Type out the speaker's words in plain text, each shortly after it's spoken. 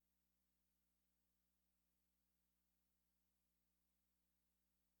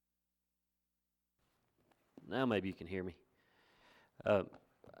Now maybe you can hear me. I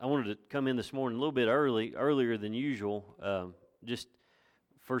wanted to come in this morning a little bit earlier than usual, just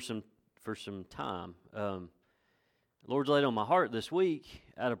for some time. Lord's laid on my heart this week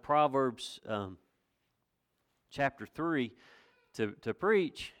out of Proverbs chapter 3 to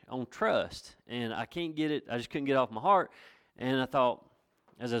preach on trust, and I can't get it. I just couldn't get it off my heart, and I thought,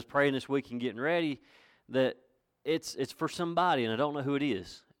 as I was praying this week and getting ready, that it's for somebody, and I don't know who it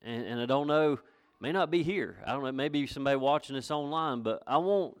is, and I don't know. May not be here. I don't know. Maybe somebody watching this online, but I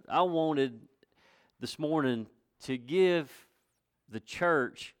wanted this morning to give the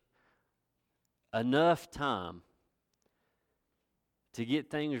church enough time to get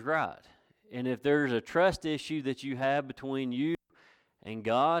things right. And if there's a trust issue that you have between you and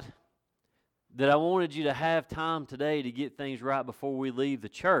God, that I wanted you to have time today to get things right before we leave the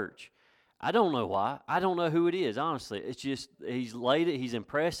church. I don't know why. I don't know who it is, honestly. It's just He's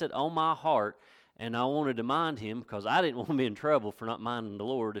impressed it on my heart. And I wanted to mind him because I didn't want to be in trouble for not minding the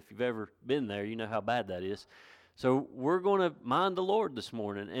Lord. If you've ever been there, you know how bad that is. So we're going to mind the Lord this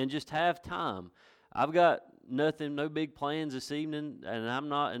morning and just have time. I've got no big plans this evening, and I'm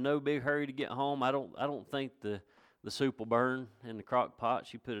not in no big hurry to get home. I don't think the soup will burn in the crock pot.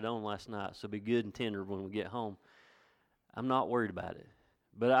 She put it on last night, so it'll be good and tender when we get home. I'm not worried about it.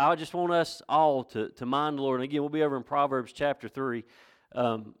 But I just want us all to mind the Lord. And again, we'll be over in Proverbs chapter 3.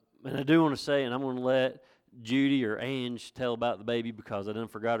 And I do want to say, and I'm going to let Judy or Ange tell about the baby because I done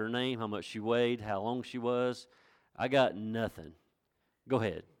forgot her name, how much she weighed, how long she was. I got nothing. Go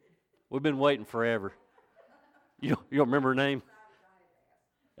ahead. We've been waiting forever. You don't remember her name?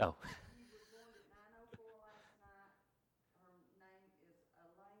 Oh.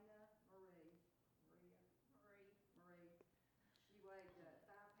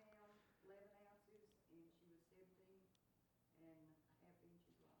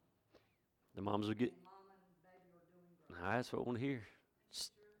 The moms are good. That's what I want to hear.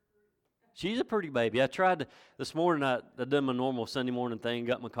 She's a pretty baby. I tried this morning. I done my normal Sunday morning thing.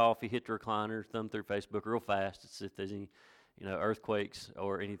 Got my coffee, hit the recliner, thumbed through Facebook real fast to see if there's any, earthquakes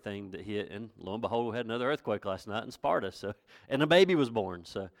or anything that hit. And lo and behold, we had another earthquake last night in Sparta. So, and a baby was born.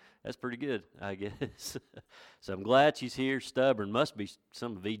 So that's pretty good, I guess. So I'm glad she's here. Stubborn. Must be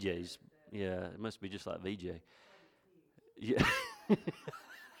some of VJ's. Yeah, it must be just like VJ. Yeah.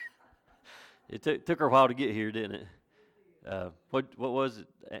 It took her a while to get here, didn't it? What was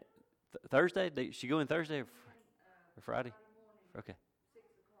it? Thursday? Did she go in Thursday or Friday? Okay.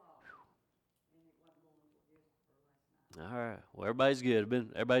 All right. Well, everybody's good.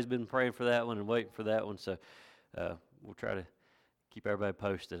 Everybody's been praying for that one and waiting for that one. So we'll try to keep everybody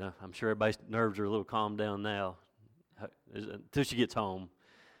posted. I'm sure everybody's nerves are a little calmed down now until she gets home.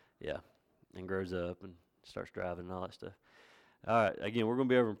 Yeah, and grows up and starts driving and all that stuff. All right, again, we're going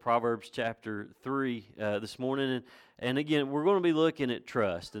to be over in Proverbs chapter 3 this morning. And again, we're going to be looking at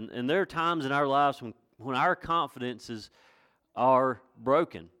trust. And there are times in our lives when our confidences are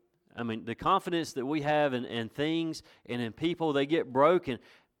broken. I mean, the confidence that we have in things and in people, they get broken.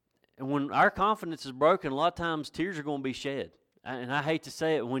 And when our confidence is broken, a lot of times tears are going to be shed. And I hate to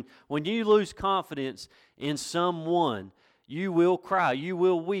say it, when you lose confidence in someone, you will cry, you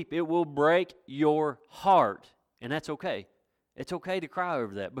will weep, it will break your heart. And that's okay. It's okay to cry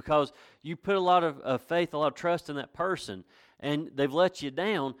over that because you put a lot of faith, a lot of trust in that person, and they've let you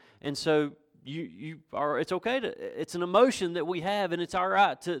down. And so you are. It's okay it's an emotion that we have, and it's all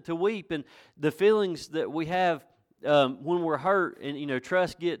right to weep. And the feelings that we have when we're hurt, and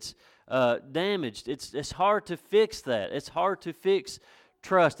trust gets damaged. It's hard to fix that. It's hard to fix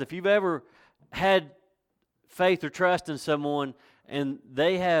trust. If you've ever had faith or trust in someone, and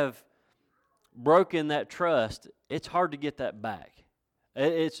they have broken that trust, it's hard to get that back.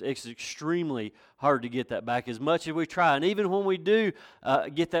 It's extremely hard to get that back as much as we try. And even when we do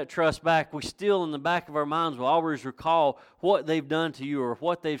get that trust back, we still in the back of our minds will always recall what they've done to you or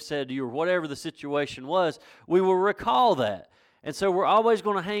what they've said to you or whatever the situation was. We will recall that. And so we're always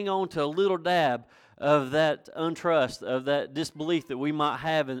going to hang on to a little dab of that untrust, of that disbelief that we might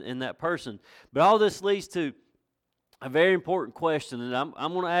have in that person. But all this leads to a very important question, and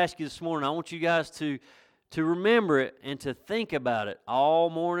I'm going to ask you this morning. I want you guys to remember it and to think about it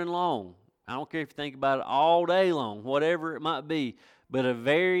all morning long. I don't care if you think about it all day long, whatever it might be, but a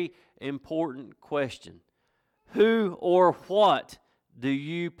very important question. Who or what do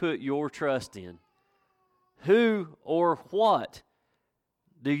you put your trust in? Who or what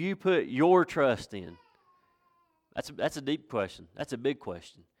do you put your trust in? That's a deep question. That's a big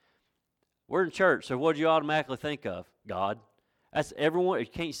question. We're in church, so what do you automatically think of? God. That's everyone. You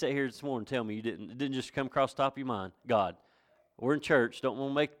can't sit here this morning and tell me it didn't just come across the top of your mind. God. We're in church. Don't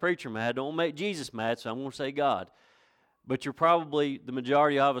want to make the preacher mad. Don't want to make Jesus mad, so I'm going to say God. But the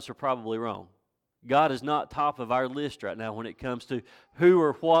majority of us are probably wrong. God is not top of our list right now when it comes to who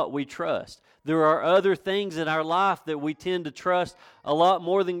or what we trust. There are other things in our life that we tend to trust a lot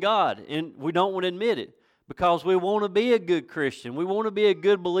more than God, and we don't want to admit it because we want to be a good Christian. We want to be a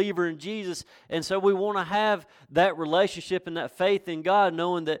good believer in Jesus, and so we want to have that relationship and that faith in God,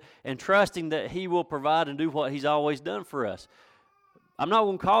 knowing that and trusting that He will provide and do what He's always done for us. I'm not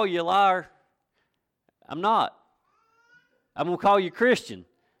going to call you a liar. I'm not. I'm going to call you a Christian.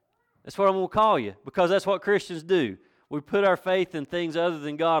 That's what I'm going to call you, because that's what Christians do. We put our faith in things other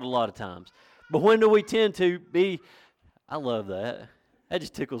than God a lot of times. But when do we tend to be, I love that. That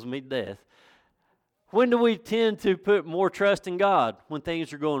just tickles me to death. When do we tend to put more trust in God? When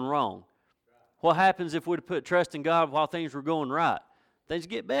things are going wrong. What happens if we put trust in God while things were going right? Things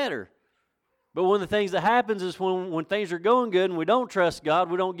get better. But one of the things that happens is when things are going good and we don't trust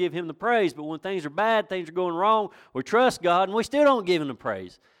God, we don't give Him the praise. But when things are bad, things are going wrong, we trust God and we still don't give Him the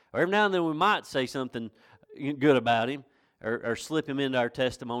praise. Or every now and then we might say something good about Him or slip Him into our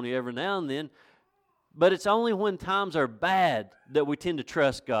testimony every now and then. But it's only when times are bad that we tend to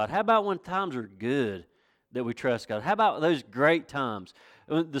trust God. How about when times are good that we trust God? How about those great times?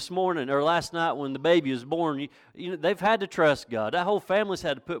 This morning or last night when the baby was born, they've had to trust God. That whole family's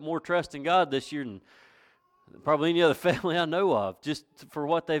had to put more trust in God this year than probably any other family I know of, just for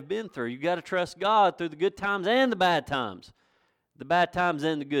what they've been through. You've got to trust God through the good times and the bad times. The bad times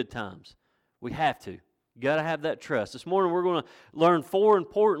and the good times. We have to. You got to have that trust. This morning we're going to learn 4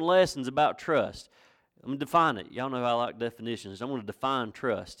 important lessons about trust. I'm going to define it. Y'all know I like definitions. I'm going to define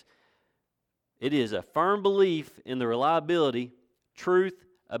trust. It is a firm belief in the reliability, truth,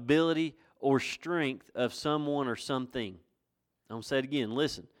 ability, or strength of someone or something. I'm going to say it again.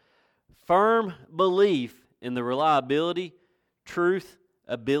 Listen. Firm belief in the reliability, truth,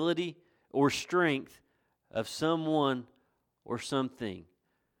 ability, or strength of someone or something.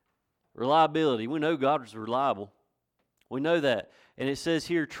 Reliability. We know God is reliable. We know that. And it says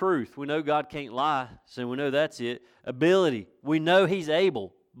here truth. We know God can't lie, so we know that's it. Ability. We know He's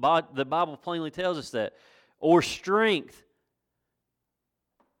able. The Bible plainly tells us that. Or strength.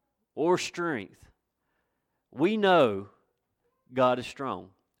 Or strength. We know God is strong.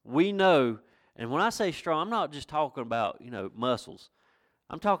 We know, and when I say strong, I'm not just talking about, muscles.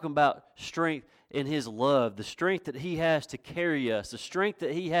 I'm talking about strength in His love, the strength that He has to carry us, the strength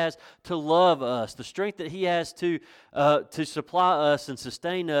that He has to love us, the strength that He has to supply us and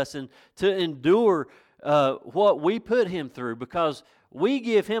sustain us and to endure what we put Him through, because we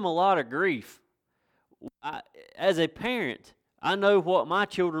give Him a lot of grief. As a parent, I know what my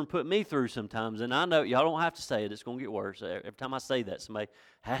children put me through sometimes, and I know, y'all don't have to say it, it's going to get worse. Every time I say that, somebody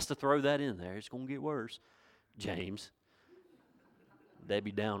has to throw that in there. It's going to get worse. James.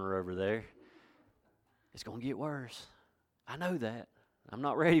 Debbie Downer over there. It's going to get worse. I know that. I'm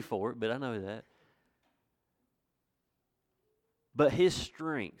not ready for it, but I know that. But His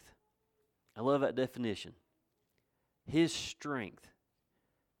strength, I love that definition. His strength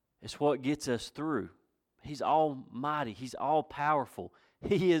is what gets us through. He's almighty. He's all-powerful.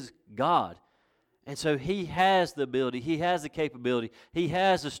 He is God. And so He has the ability. He has the capability. He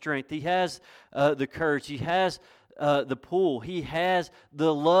has the strength. He has the courage. He has the pull. He has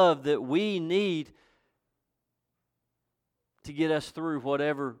the love that we need to get us through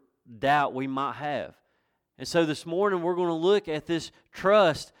whatever doubt we might have. And so this morning we're going to look at this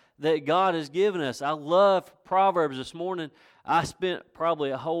trust that God has given us. I love Proverbs this morning. I spent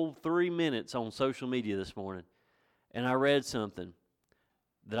probably a whole 3 minutes on social media this morning, and I read something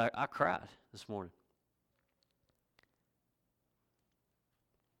that I cried this morning.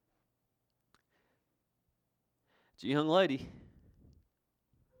 It's a young lady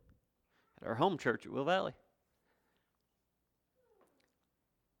at our home church at Will Valley.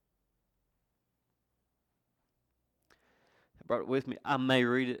 I brought it with me. I may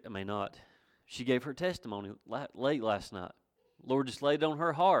read it, I may not. She gave her testimony late last night. Lord just laid it on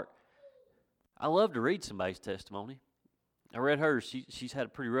her heart. I love to read somebody's testimony. I read hers. She's had a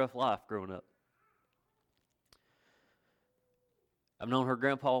pretty rough life growing up. I've known her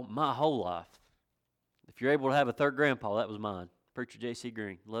grandpa my whole life. If you're able to have a third grandpa, that was mine. Preacher J.C.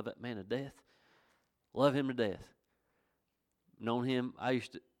 Green. Love that man to death. Love him to death. Known him,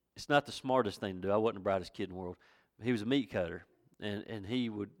 it's not the smartest thing to do. I wasn't the brightest kid in the world. But he was a meat cutter. And he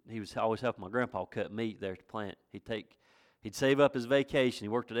was always helping my grandpa cut meat there at the plant. He'd save up his vacation. He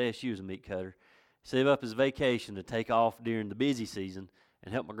worked at ASU as a meat cutter. Save up his vacation to take off during the busy season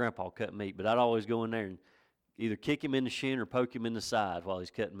and help my grandpa cut meat. But I'd always go in there and either kick him in the shin or poke him in the side while he's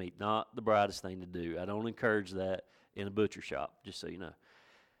cutting meat. Not the brightest thing to do. I don't encourage that. in a butcher shop, just so you know.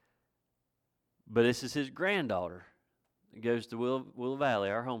 But this is his granddaughter. It goes to Willow Valley,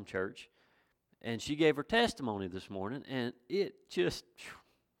 our home church. And she gave her testimony this morning, and it just...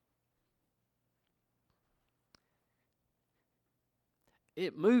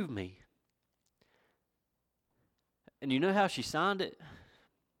 it moved me. And you know how she signed it?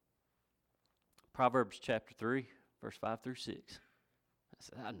 Proverbs chapter 3, verse 5 through 6. I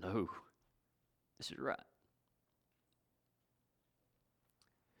said, I know. This is right.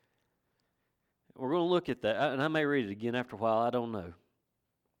 We're going to look at that, and I may read it again after a while. I don't know.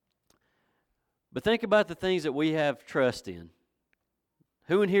 But think about the things that we have trust in.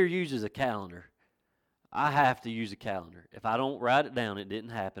 Who in here uses a calendar? I have to use a calendar. If I don't write it down, it didn't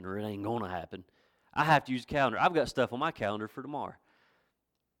happen, or it ain't going to happen. I have to use a calendar. I've got stuff on my calendar for tomorrow.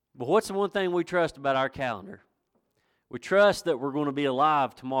 But what's the one thing we trust about our calendar? We trust that we're going to be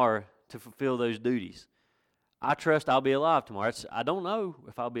alive tomorrow to fulfill those duties. I trust I'll be alive tomorrow. I don't know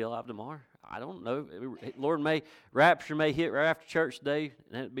if I'll be alive tomorrow. I don't know. Lord, rapture may hit right after church today,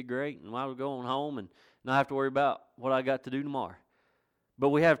 and that'd be great. And I'll go on home and not have to worry about what I got to do tomorrow. But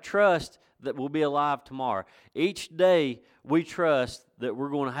we have trust that we'll be alive tomorrow. Each day we trust that we're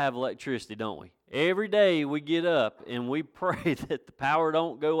going to have electricity, don't we? Every day we get up and we pray that the power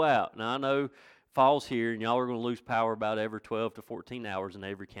don't go out. Now I know fall's here and y'all are going to lose power about every 12 to 14 hours in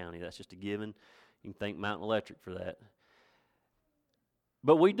every county. That's just a given. You can thank Mountain Electric for that.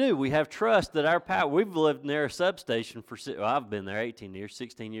 But we do. We have trust that our power, we've lived near a substation for, I've been there 18 years,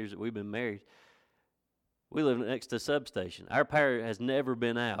 16 years that we've been married. We live next to a substation. Our power has never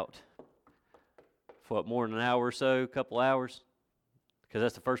been out for what, more than an hour or so, a couple hours? Because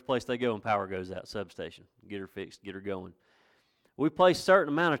that's the first place they go when power goes out, substation. Get her fixed, get her going. We place a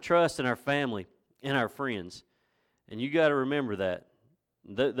certain amount of trust in our family, in our friends. And you got to remember that.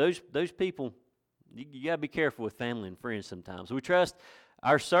 Those people, you got to be careful with family and friends sometimes. We trust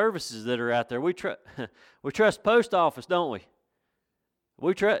our services that are out there. We trust post office, don't we?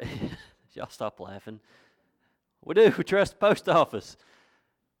 We trust, y'all stop laughing. We do. We trust the post office.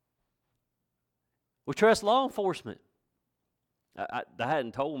 We trust law enforcement. I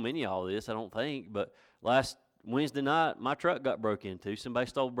hadn't told many all this, I don't think, but last Wednesday night, my truck got broke into. Somebody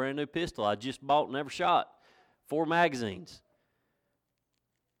stole a brand new pistol I just bought and never shot. 4 magazines.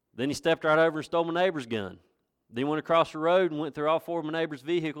 Then he stepped right over and stole my neighbor's gun. Then he went across the road and went through all 4 of my neighbor's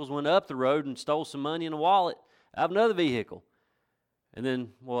vehicles, went up the road and stole some money in a wallet out of another vehicle. And then,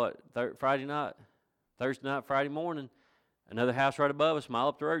 Thursday night, Friday morning, another house right above us, a mile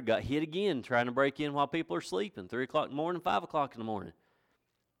up the road, got hit again trying to break in while people are sleeping, 3 o'clock in the morning, 5 o'clock in the morning.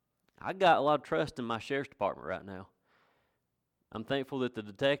 I got a lot of trust in my sheriff's department right now. I'm thankful that the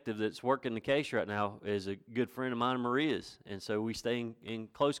detective that's working the case right now is a good friend of mine, Maria's, and so we stay in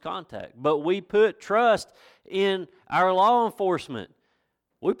close contact. But we put trust in our law enforcement.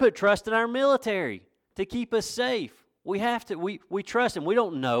 We put trust in our military to keep us safe. We have to. We trust them. We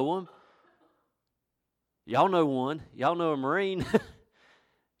don't know them. Y'all know one. Y'all know a Marine.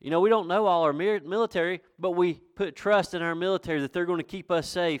 We don't know all our military, but we put trust in our military that they're going to keep us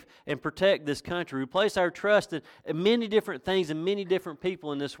safe and protect this country. We place our trust in many different things and many different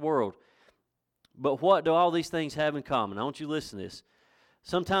people in this world. But what do all these things have in common? I want you to listen to this.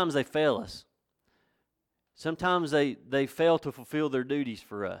 Sometimes they fail us. Sometimes they fail to fulfill their duties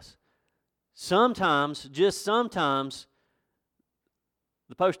for us. Sometimes, just sometimes,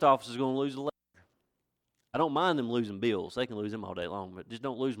 the post office is going to lose a letter. I don't mind them losing bills. They can lose them all day long, but just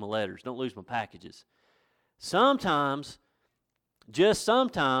don't lose my letters. Don't lose my packages. Sometimes, just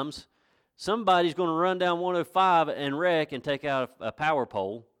sometimes, somebody's going to run down 105 and wreck and take out a power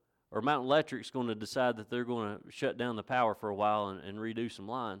pole, or Mountain Electric's going to decide that they're going to shut down the power for a while and redo some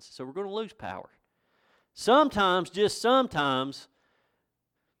lines. So we're going to lose power. Sometimes, just sometimes,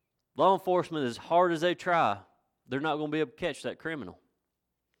 law enforcement, as hard as they try, they're not going to be able to catch that criminal.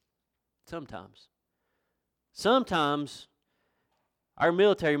 Sometimes. Sometimes our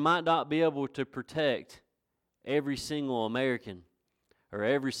military might not be able to protect every single American or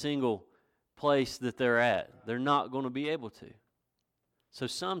every single place that they're at. They're not going to be able to. So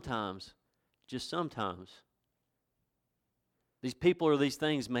sometimes, just sometimes, these people or these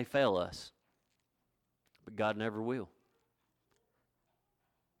things may fail us, but God never will.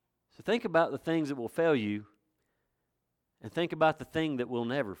 So think about the things that will fail you and think about the thing that will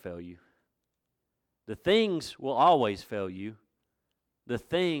never fail you. The things will always fail you. The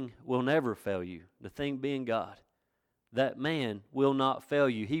thing will never fail you. The thing being God. That man will not fail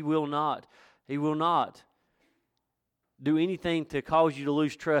you. He will not do anything to cause you to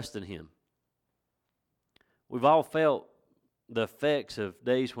lose trust in Him. We've all felt the effects of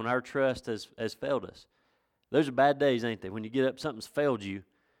days when our trust has failed us. Those are bad days, ain't they? When you get up, something's failed you.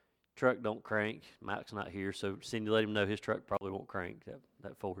 Truck don't crank. Mike's not here, so Cindy let him know his truck probably won't crank,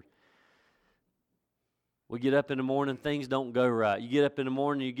 that Ford. We get up in the morning, things don't go right. You get up in the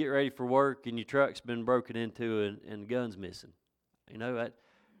morning, you get ready for work, and your truck's been broken into and the gun's missing. You know,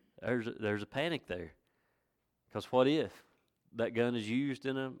 there's a panic there. Because what if that gun is used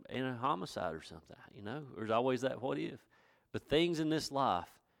in a homicide or something? You know, there's always that what if. But things in this life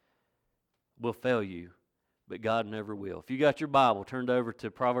will fail you, but God never will. If you got your Bible turned over to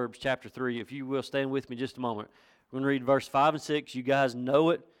Proverbs chapter 3, if you will stand with me just a moment. We're going to read verse 5 and 6. You guys know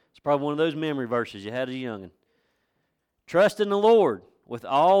it. It's probably one of those memory verses you had as a youngin'. Trust in the Lord with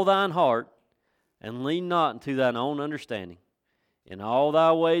all thine heart, and lean not unto thine own understanding. In all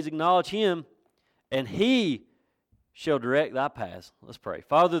thy ways acknowledge Him, and He shall direct thy paths. Let's pray.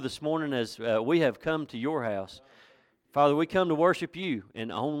 Father, this morning as we have come to your house, Father, we come to worship you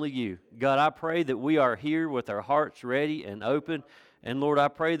and only you. God, I pray that we are here with our hearts ready and open. And Lord, I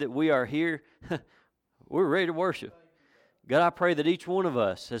pray that we are here, we're ready to worship. God, I pray that each one of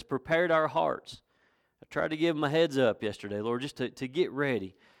us has prepared our hearts. I tried to give them a heads up yesterday, Lord, just to get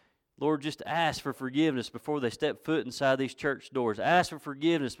ready. Lord, just ask for forgiveness before they step foot inside these church doors. Ask for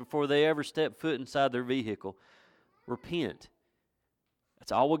forgiveness before they ever step foot inside their vehicle. Repent.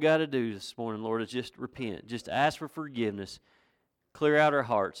 That's all we got to do this morning, Lord, is just repent. Just ask for forgiveness. Clear out our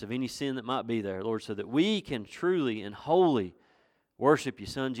hearts of any sin that might be there, Lord, so that we can truly and wholly worship your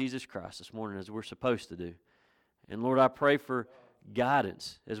Son, Jesus Christ, this morning as we're supposed to do. And Lord, I pray for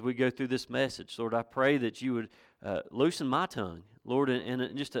guidance as we go through this message. Lord, I pray that you would loosen my tongue, Lord,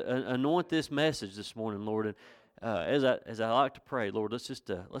 and just anoint this message this morning, Lord. And as I like to pray, Lord,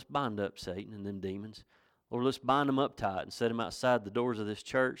 let's bind up Satan and them demons. Lord, let's bind them up tight and set them outside the doors of this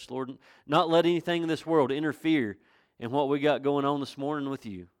church. Lord, not let anything in this world interfere in what we got going on this morning with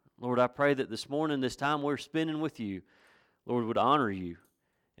you. Lord, I pray that this morning, this time we're spending with you, Lord, would honor you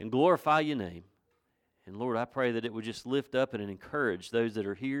and glorify your name. And Lord, I pray that it would just lift up and encourage those that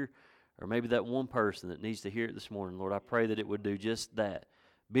are here, or maybe that one person that needs to hear it this morning. Lord, I pray that it would do just that.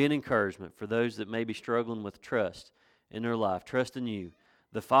 Be an encouragement for those that may be struggling with trust in their life. Trust in you,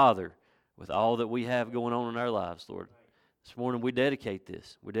 the Father, with all that we have going on in our lives, Lord. This morning we dedicate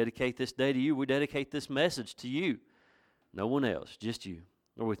this. We dedicate this day to you. We dedicate this message to you. No one else, just you.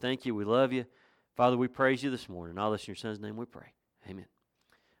 Lord, we thank you. We love you. Father, we praise you this morning. All this in your Son's name we pray. Amen.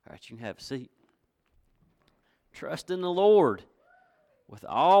 All right, you can have a seat. Trust in the Lord with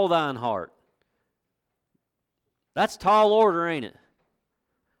all thine heart. That's tall order, ain't it?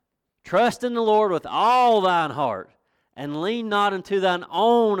 Trust in the Lord with all thine heart, and lean not unto thine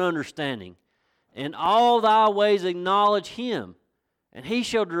own understanding. In all thy ways acknowledge Him, and He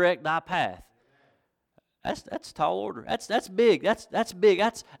shall direct thy path. That's tall order. That's big. That's big.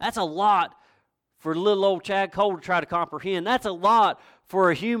 That's a lot for little old Chad Cole to try to comprehend. That's a lot for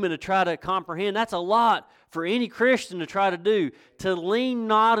a human to try to comprehend. That's a lot for any Christian to try to do. To lean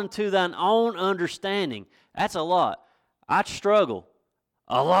not unto thine own understanding. That's a lot. I'd struggle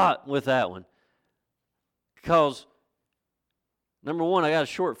a lot with that one. Because, number one, I got a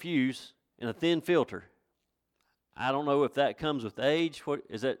short fuse and a thin filter. I don't know if that comes with age. What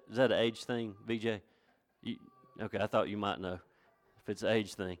is that an age thing, VJ? Okay, I thought you might know if it's an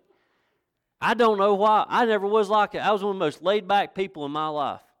age thing. I don't know why. I never was like it. I was one of the most laid-back people in my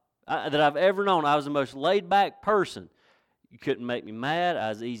life that I've ever known. I was the most laid-back person. You couldn't make me mad. I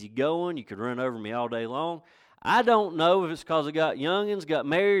was easygoing. You could run over me all day long. I don't know if it's because I got youngins, got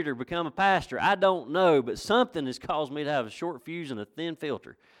married, or become a pastor. I don't know, but something has caused me to have a short fuse and a thin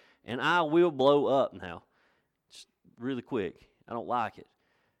filter. And I will blow up now. Just really quick. I don't like it.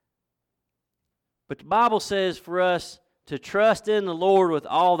 But the Bible says for us to trust in the Lord with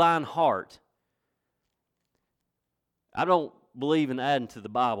all thine heart. I don't believe in adding to the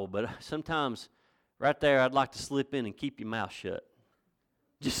Bible, but sometimes right there I'd like to slip in and keep your mouth shut.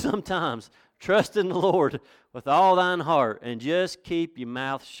 Just sometimes trust in the Lord with all thine heart and just keep your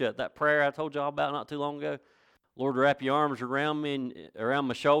mouth shut. That prayer I told y'all about not too long ago, Lord, wrap your arms around me and around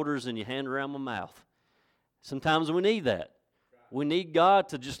my shoulders and your hand around my mouth. Sometimes we need that. We need God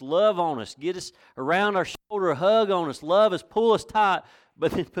to just love on us, get us around our shoulder, hug on us, love us, pull us tight,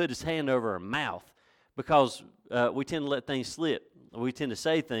 but then put His hand over our mouth because we tend to let things slip. We tend to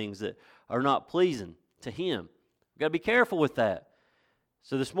say things that are not pleasing to Him. We've got to be careful with that.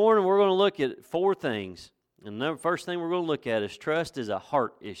 So this morning we're going to look at 4 things. And the first thing we're going to look at is trust is a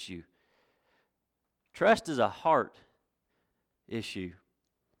heart issue. Trust is a heart issue.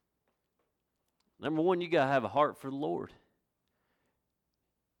 Number one, you got to have a heart for the Lord.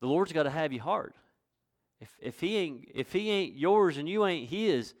 The Lord's got to have your heart. If he ain't yours and you ain't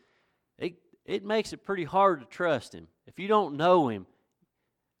His, it it makes it pretty hard to trust Him. If you don't know Him,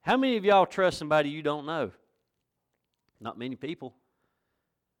 how many of y'all trust somebody you don't know? Not many people.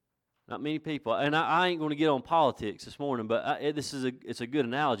 Not many people. And I ain't going to get on politics this morning, but it's a good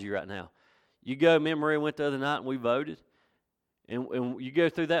analogy right now. You go, me and Maria went the other night and we voted. And you go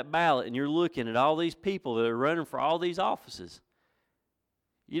through that ballot and you're looking at all these people that are running for all these offices.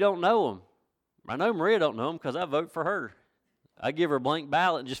 You don't know them. I know Maria don't know them because I vote for her. I give her a blank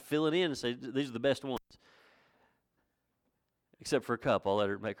ballot and just fill it in and say, these are the best ones. Except for a couple, I'll let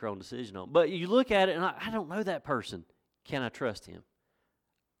her make her own decision on. But you look at it and I don't know that person. Can I trust him?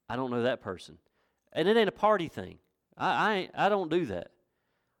 I don't know that person. And it ain't a party thing. I don't do that.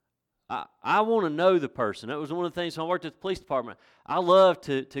 I want to know the person. That was one of the things when I worked at the police department. I love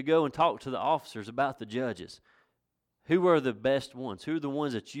to go and talk to the officers about the judges. Who are the best ones? Who are the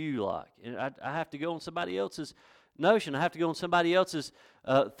ones that you like? And I have to go on somebody else's notion. I have to go on somebody else's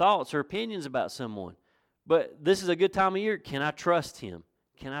thoughts or opinions about someone. But this is a good time of year. Can I trust him?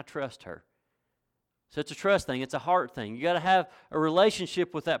 Can I trust her? So it's a trust thing. It's a heart thing. You got to have a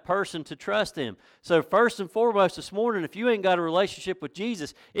relationship with that person to trust him. So first and foremost this morning, if you ain't got a relationship with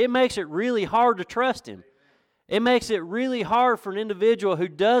Jesus, it makes it really hard to trust him. It makes it really hard for an individual who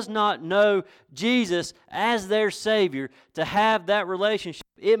does not know Jesus as their Savior to have that relationship.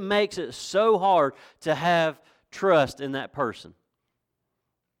 It makes it so hard to have trust in that person.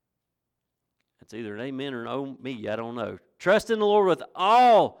 It's either an amen or an oh me, I don't know. Trust in the Lord with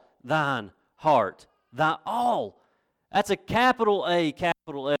all thine heart. Thy all. That's a capital A,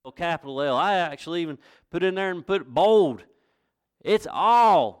 capital L, capital L. I actually even put in there and put bold. It's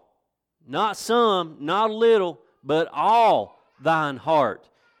all. Not some, not a little, but all thine heart.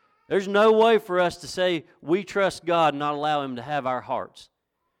 There's no way for us to say we trust God and not allow him to have our hearts.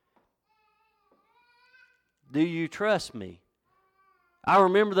 Do you trust me? I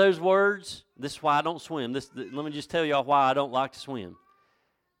remember those words. This is why I don't swim. Let me just tell y'all why I don't like to swim.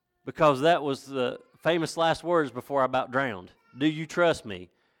 Because that was the famous last words before I about drowned. Do you trust me?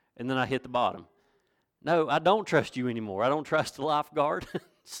 And then I hit the bottom. No, I don't trust you anymore. I don't trust the lifeguard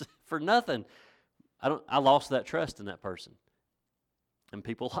for nothing. I lost that trust in that person. And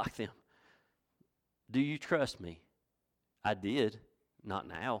people like them. Do you trust me? I did. Not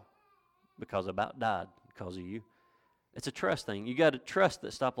now. Because I about died because of you. It's a trust thing. You got to trust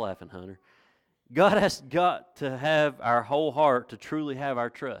that. Stop laughing, Hunter. God has got to have our whole heart to truly have our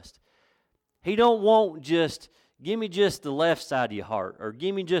trust. He don't want just, give me just the left side of your heart or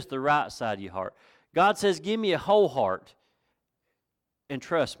give me just the right side of your heart. God says, give me a whole heart and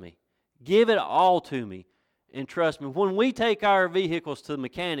trust me. Give it all to me and trust me. When we take our vehicles to the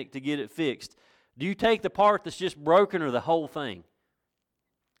mechanic to get it fixed, do you take the part that's just broken or the whole thing?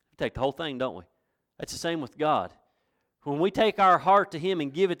 We take the whole thing, don't we? That's the same with God. When we take our heart to him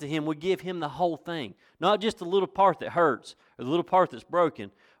and give it to him, we give him the whole thing. Not just the little part that hurts or the little part that's broken.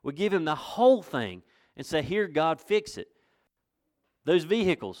 We give him the whole thing and say, here, God, fix it. Those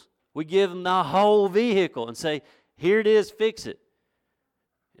vehicles, we give them the whole vehicle and say, here it is, fix it.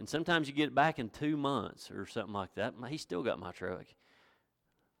 And sometimes you get it back in 2 months or something like that. He still got my truck.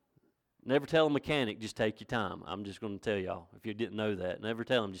 Never tell a mechanic, just take your time. I'm just going to tell y'all, if you didn't know that, never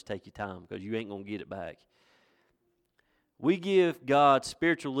tell him, just take your time because you ain't going to get it back. We give God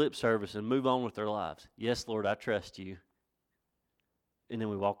spiritual lip service and move on with our lives. Yes, Lord, I trust you. And then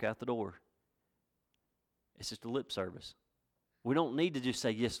we walk out the door. It's just a lip service. We don't need to just say,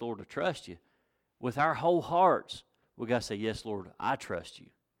 yes, Lord, I trust you. With our whole hearts, we got to say, yes, Lord, I trust you.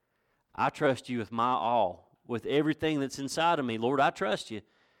 I trust you with my all, with everything that's inside of me. Lord, I trust you.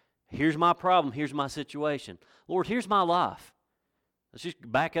 Here's my problem. Here's my situation. Lord, here's my life. Let's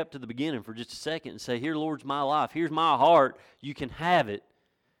just back up to the beginning for just a second and say, here, Lord's my life. Here's my heart. You can have it.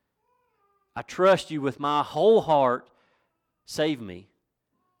 I trust you with my whole heart. Save me.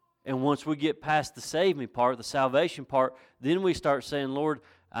 And once we get past the save me part, the salvation part, then we start saying, Lord,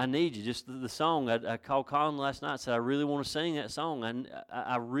 I need you. Just the song, I called Colin last night and said, I really want to sing that song.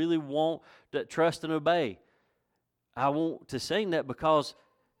 I really want to trust and obey. I want to sing that because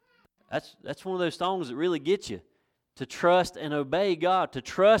that's one of those songs that really gets you. To trust and obey God, to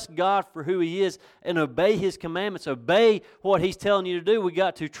trust God for who he is and obey his commandments, obey what he's telling you to do. We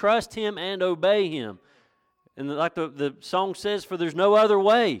got to trust him and obey him. And like the song says, for there's no other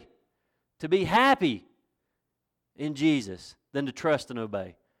way to be happy in Jesus than to trust and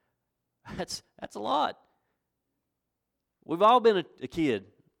obey. That's a lot. We've all been a kid.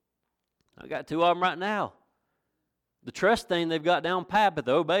 I got 2 of them right now. The trust thing they've got down pat, but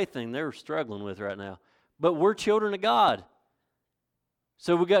the obey thing they're struggling with right now. But we're children of God.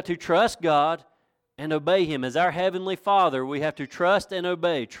 So we got to trust God and obey Him. As our Heavenly Father, we have to trust and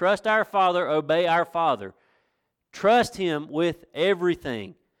obey. Trust our Father, obey our Father. Trust Him with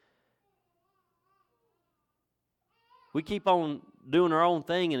everything. We keep on doing our own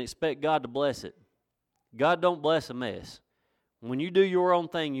thing and expect God to bless it. God don't bless a mess. When you do your own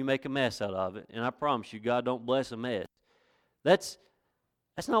thing, you make a mess out of it. And I promise you, God don't bless a mess. That's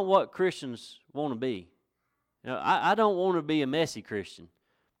not what Christians want to be. You know, I don't want to be a messy Christian.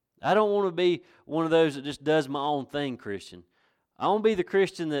 I don't want to be one of those that just does my own thing Christian. I want to be the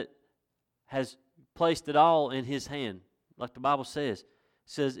Christian that has placed it all in His hand. Like the Bible says. It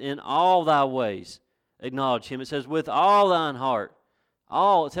says, in all thy ways acknowledge Him. It says, with all thine heart.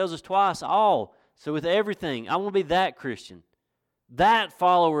 All. It tells us twice, all. So with everything, I want to be that Christian. That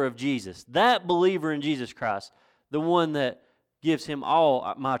follower of Jesus. That believer in Jesus Christ. The one that gives Him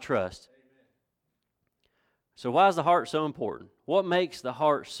all my trust. Amen. So why is the heart so important? What makes the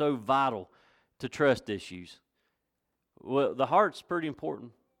heart so vital to trust issues? Well, the heart's a pretty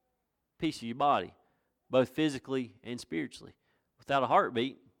important piece of your body, both physically and spiritually. Without a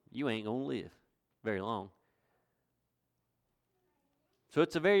heartbeat, you ain't going to live very long. So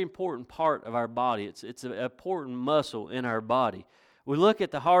it's a very important part of our body. It's an important muscle in our body. We look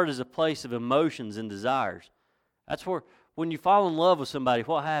at the heart as a place of emotions and desires. That's where, when you fall in love with somebody,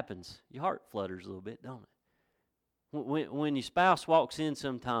 what happens? Your heart flutters a little bit, don't it? When your spouse walks in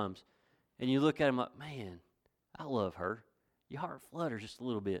sometimes and you look at them like, man, I love her. Your heart flutters just a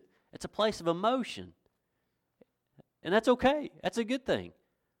little bit. It's a place of emotion. And that's okay. That's a good thing.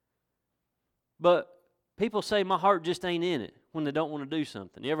 But people say my heart just ain't in it when they don't want to do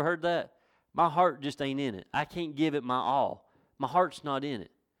something. You ever heard that? My heart just ain't in it. I can't give it my all. My heart's not in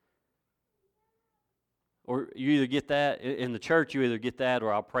it. Or you either get that, in the church you either get that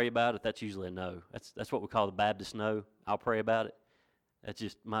or I'll pray about it. That's usually a no. That's what we call the Baptist no. I'll pray about it. That's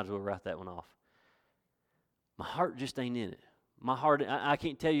just, might as well write that one off. My heart just ain't in it. My heart, I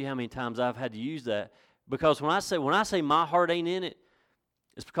can't tell you how many times I've had to use that. Because when I say my heart ain't in it,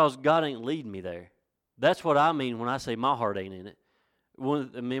 it's because God ain't leading me there. That's what I mean when I say my heart ain't in it. One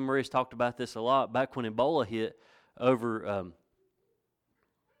of the memories talked about this a lot back when Ebola hit over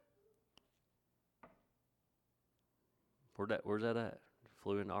where's that at?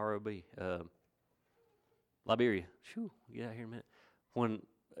 Flew into ROB. Liberia. Shoo, get out here in a minute. When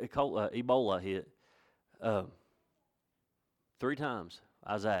Ebola hit, 3 times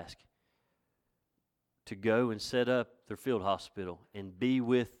I was asked to go and set up their field hospital and be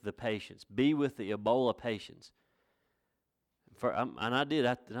with the patients, be with the Ebola patients. And I did.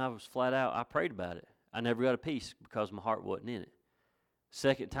 I was flat out. I prayed about it. I never got a peace because my heart wasn't in it.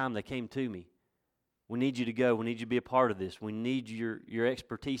 Second time they came to me. We need you to go. We need you to be a part of this. We need your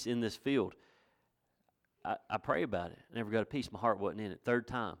expertise in this field. I pray about it. I never got a peace. My heart wasn't in it. Third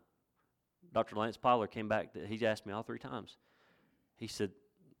time, Dr. Lance Pollard came back. He asked me all 3 times. He said,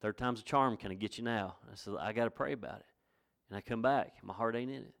 third time's a charm. Can I get you now? I said, I got to pray about it. And I come back. My heart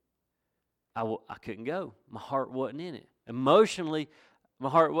ain't in it. I couldn't go. My heart wasn't in it. Emotionally, my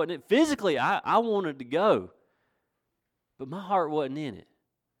heart wasn't in it. Physically, I wanted to go. But my heart wasn't in it.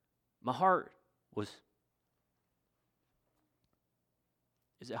 My heart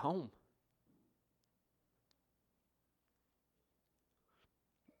is at home.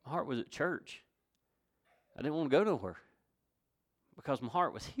 My heart was at church. I didn't want to go nowhere because my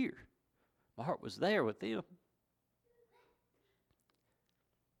heart was here. My heart was there with them.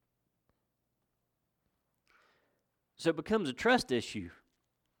 So it becomes a trust issue.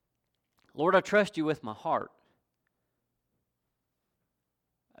 Lord, I trust you with my heart.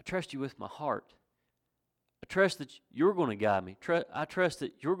 I trust you with my heart. I trust that you're going to guide me. I trust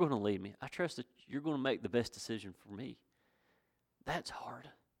that you're going to lead me. I trust that you're going to make the best decision for me. That's hard.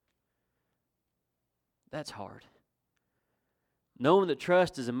 That's hard. Knowing that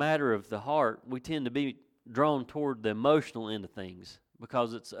trust is a matter of the heart, we tend to be drawn toward the emotional end of things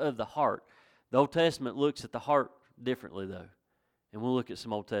because it's of the heart. The Old Testament looks at the heart differently, though. And we'll look at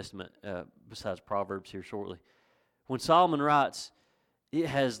some Old Testament besides Proverbs here shortly. When Solomon writes, it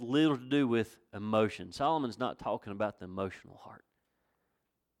has little to do with emotion. Solomon's not talking about the emotional heart.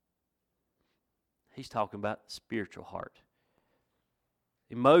 He's talking about the spiritual heart.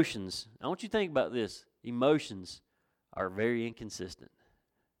 Emotions, I want you to think about this. Emotions are very inconsistent,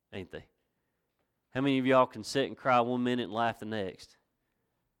 ain't they? How many of y'all can sit and cry 1 minute and laugh the next?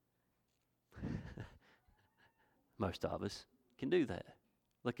 Most of us can do that.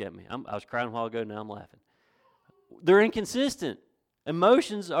 Look at me. I was crying a while ago, now I'm laughing. They're inconsistent.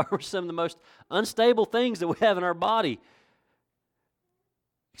 Emotions are some of the most unstable things that we have in our body.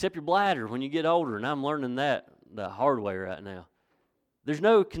 Except your bladder when you get older, and I'm learning that the hard way right now. There's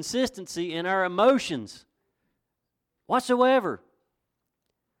no consistency in our emotions whatsoever.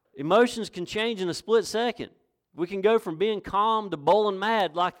 Emotions can change in a split second. We can go from being calm to bowling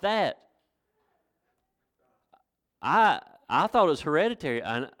mad like that. I thought it was hereditary.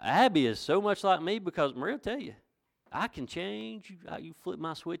 And Abby is so much like me because Maria will tell you, I can change. You flip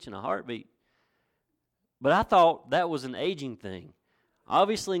my switch in a heartbeat. But I thought that was an aging thing.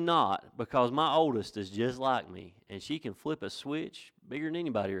 Obviously not, because my oldest is just like me, and she can flip a switch bigger than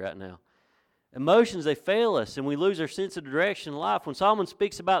anybody right now. Emotions, they fail us, and we lose our sense of direction in life. When Solomon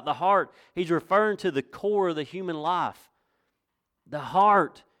speaks about the heart, he's referring to the core of the human life. The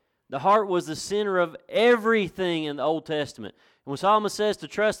heart. The heart was the center of everything in the Old Testament. And when Solomon says to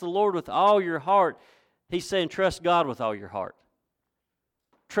trust the Lord with all your heart, he's saying trust God with all your heart.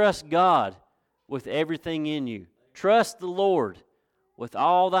 Trust God with everything in you. Trust the Lord with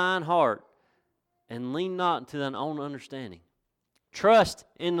all thine heart, and lean not into thine own understanding. Trust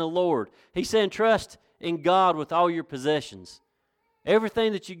in the Lord. He's saying trust in God with all your possessions.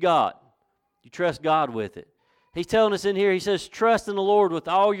 Everything that you got, you trust God with it. He's telling us in here, he says, trust in the Lord with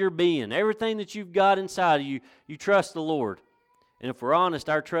all your being. Everything that you've got inside of you, you trust the Lord. And if we're honest,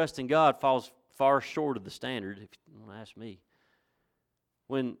 our trust in God falls far short of the standard, if you want to ask me.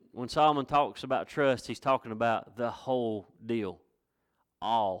 When Solomon talks about trust, he's talking about the whole deal.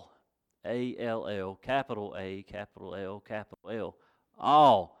 All. A-L-L, capital A, capital L, capital L.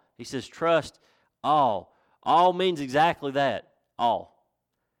 All. He says trust all. All means exactly that. All.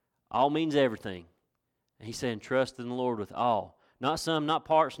 All means everything. And he's saying trust in the Lord with all. Not some, not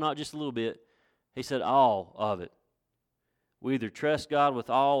parts, not just a little bit. He said all of it. We either trust God with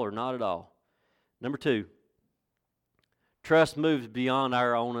all or not at all. Number 2, trust moves beyond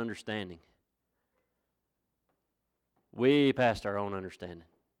our own understanding. Way past our own understanding.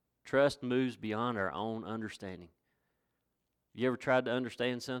 Trust moves beyond our own understanding. You ever tried to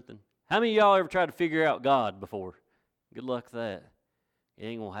understand something? How many of y'all ever tried to figure out God before? Good luck with that. It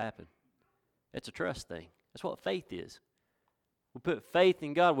ain't going to happen. It's a trust thing. That's what faith is. We put faith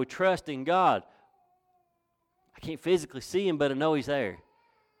in God. We trust in God. I can't physically see Him, but I know He's there.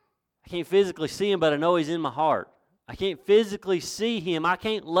 I can't physically see Him, but I know He's in my heart. I can't physically see Him. I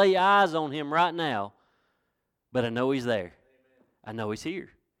can't lay eyes on Him right now, but I know He's there. I know He's here.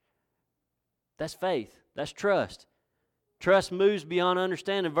 That's faith. That's trust. Trust moves beyond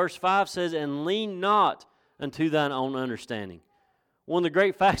understanding. Verse 5 says, and lean not unto thine own understanding. One of the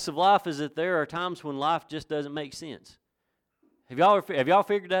great facts of life is that there are times when life just doesn't make sense. Have y'all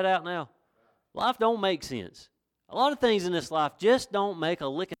figured that out now? Life don't make sense. A lot of things in this life just don't make a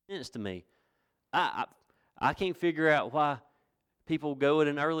lick of sense to me. I can't figure out why people go at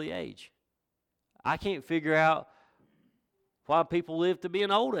an early age. I can't figure out why people live to be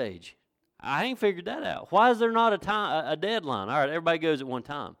an old age. I ain't figured that out. Why is there not a deadline? All right, everybody goes at one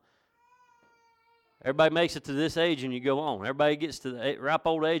time. Everybody makes it to this age and you go on. Everybody gets to the ripe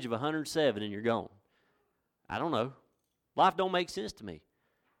old age of 107 and you're gone. I don't know. Life don't make sense to me.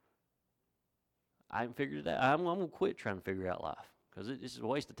 I haven't figured it out. I'm going to quit trying to figure out life because it's a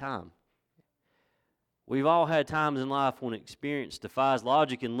waste of time. We've all had times in life when experience defies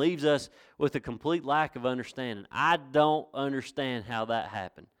logic and leaves us with a complete lack of understanding. I don't understand how that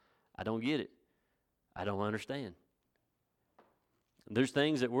happened. I don't get it. I don't understand. There's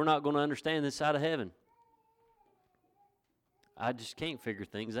things that we're not going to understand this side of heaven. I just can't figure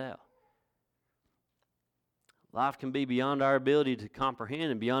things out. Life can be beyond our ability to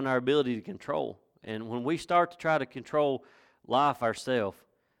comprehend and beyond our ability to control. And when we start to try to control life ourselves,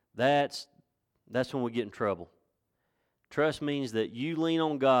 that's when we get in trouble. Trust means that you lean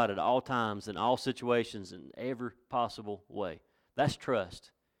on God at all times, in all situations, in every possible way. That's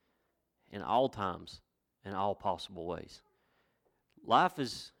trust. In all times, in all possible ways.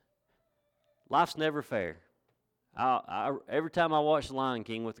 Life's never fair. Every time I watch The Lion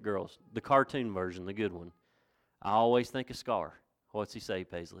King with the girls, the cartoon version, the good one, I always think of Scar. What's he say,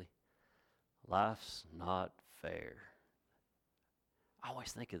 Paisley? Life's not fair. I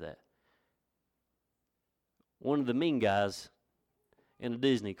always think of that. One of the mean guys in a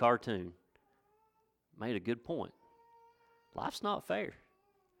Disney cartoon made a good point. Life's not fair.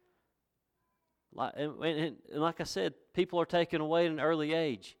 And like I said, people are taken away at an early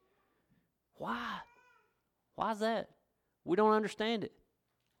age. Why? Why is that? We don't understand it.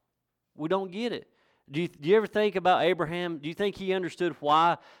 We don't get it. Do you ever think about Abraham? Do you think he understood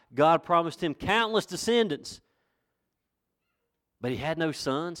why God promised him countless descendants, but he had no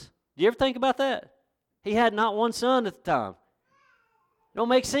sons? Do you ever think about that? He had not one son at the time. It don't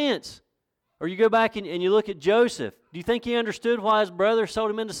make sense. Or you go back and you look at Joseph. Do you think he understood why his brother sold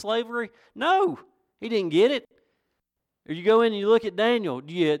him into slavery? No, he didn't get it. Or you go in and you look at Daniel.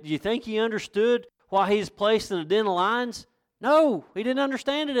 Do you think he understood why he's placed in a den of lions? No, he didn't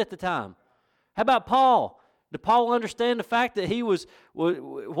understand it at the time. How about Paul? Did Paul understand the fact that he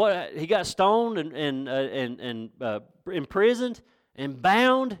he got stoned and imprisoned and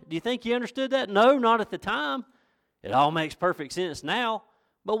bound? Do you think he understood that? No, not at the time. It all makes perfect sense now,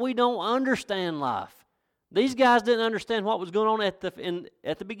 but we don't understand life. These guys didn't understand what was going on at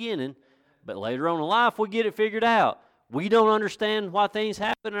the beginning, but later on in life we get it figured out. We don't understand why things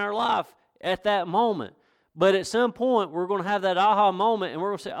happen in our life at that moment, but at some point we're going to have that aha moment, and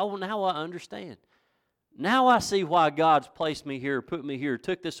we're going to say, "Oh, now I understand. Now I see why God's placed me here, put me here,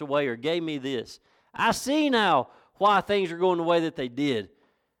 took this away, or gave me this. I see now why things are going the way that they did."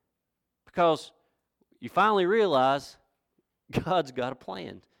 Because you finally realize God's got a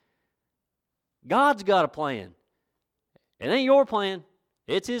plan. God's got a plan. It ain't your plan.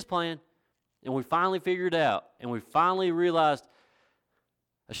 It's His plan. And we finally figured it out. And we finally realized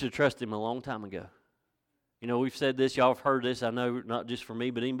I should have trusted Him a long time ago. You know, we've said this, y'all have heard this, I know not just for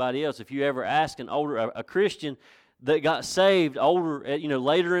me, but anybody else. If you ever ask a Christian that got saved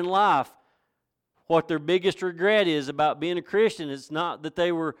later in life, what their biggest regret is about being a Christian, it's not that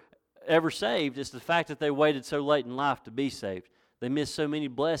they were ever saved, it's the fact that they waited so late in life to be saved. They missed so many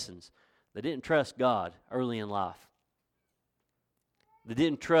blessings. They didn't trust God early in life. They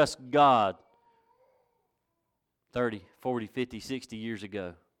didn't trust God 30, 40, 50, 60 years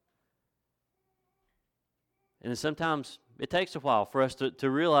ago. And sometimes it takes a while for us to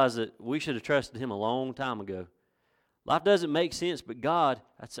realize that we should have trusted Him a long time ago. Life doesn't make sense, but God,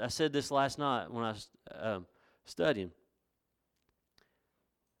 I said this last night when I was studying.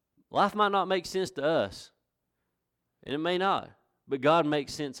 Life might not make sense to us, and it may not, but God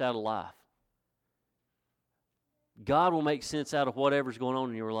makes sense out of life. God will make sense out of whatever's going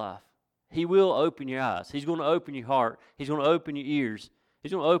on in your life. He will open your eyes. He's going to open your heart. He's going to open your ears.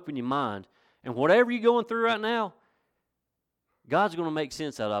 He's going to open your mind. And whatever you're going through right now, God's going to make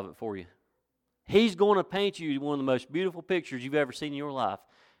sense out of it for you. He's going to paint you one of the most beautiful pictures you've ever seen in your life.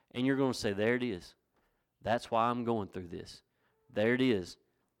 And you're going to say, there it is. That's why I'm going through this. There it is.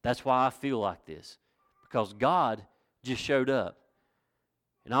 That's why I feel like this. Because God just showed up.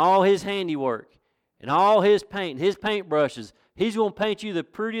 And all His handiwork, and all His paint, His paintbrushes, He's going to paint you the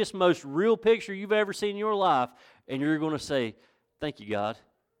prettiest, most real picture you've ever seen in your life. And you're going to say, thank you, God.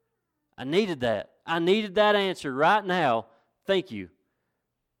 I needed that. I needed that answer right now. Thank you.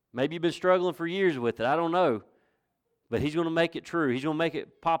 Maybe you've been struggling for years with it. I don't know. But He's going to make it true. He's going to make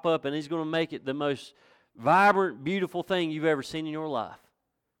it pop up, and He's going to make it the most vibrant, beautiful thing you've ever seen in your life.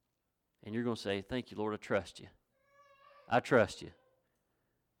 And you're going to say, thank you, Lord, I trust you. I trust you.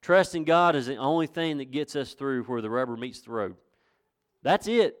 Trusting God is the only thing that gets us through where the rubber meets the road. That's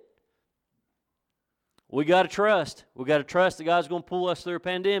it. We got to trust. We got to trust that God's going to pull us through a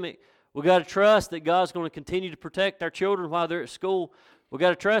pandemic. We got to trust that God's going to continue to protect our children while they're at school. We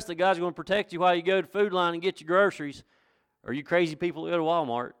got to trust that God's going to protect you while you go to Food Line and get your groceries, or you crazy people that go to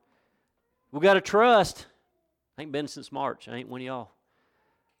Walmart. We got to trust. I ain't been since March. I ain't one of y'all.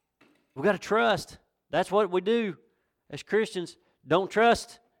 We got to trust. That's what we do as Christians. Don't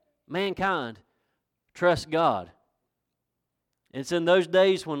trust mankind. Trust God. And it's in those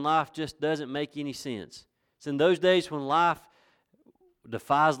days when life just doesn't make any sense. It's in those days when life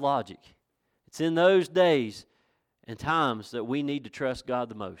defies logic. It's in those days and times that we need to trust God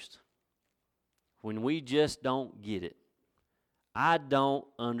the most. When we just don't get it. I don't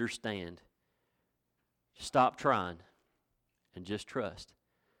understand. Stop trying and just trust.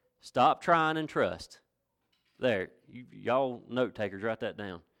 Stop trying and trust. There, y'all note takers, write that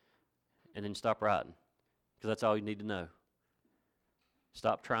down. And then stop writing. Because that's all you need to know.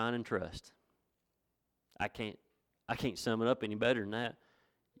 Stop trying and trust. I can't sum it up any better than that.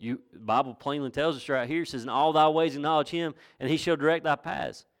 The Bible plainly tells us right here, it says, in all thy ways acknowledge Him, and He shall direct thy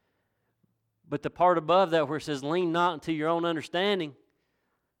paths. But the part above that where it says, lean not into your own understanding,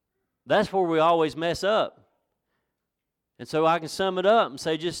 that's where we always mess up. And so I can sum it up and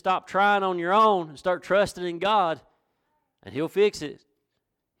say, just stop trying on your own and start trusting in God, and He'll fix it.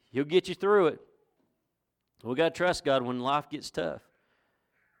 He'll get you through it. We got to trust God when life gets tough.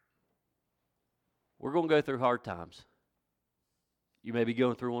 We're going to go through hard times. You may be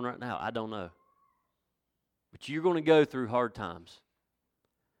going through one right now. I don't know. But you're going to go through hard times.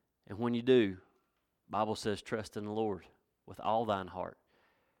 And when you do, the Bible says, trust in the Lord with all thine heart.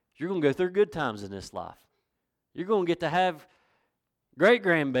 You're going to go through good times in this life. You're going to get to have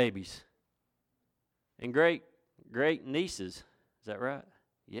great-grandbabies and great-nieces. Is that right?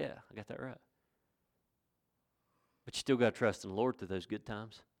 Yeah, I got that right. But you still got to trust in the Lord through those good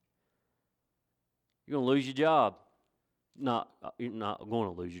times. You're going to lose your job. You're not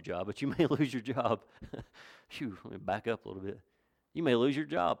going to lose your job, but you may lose your job. Phew, let me back up a little bit. You may lose your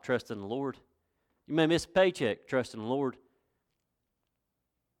job trusting the Lord. You may miss a paycheck trusting the Lord.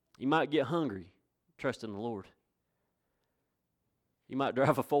 You might get hungry trusting the Lord. You might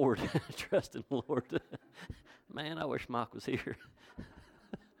drive a Ford trusting the Lord. Man, I wish Mike was here.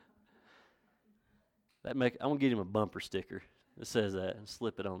 I'm going to get him a bumper sticker that says that and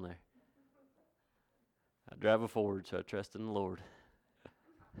slip it on there. I drive a Ford, so I trust in the Lord.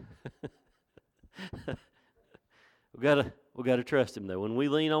 we gotta trust Him, though. When we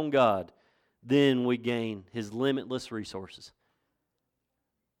lean on God, then we gain His limitless resources.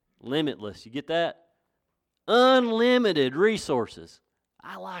 Limitless, you get that? Unlimited resources.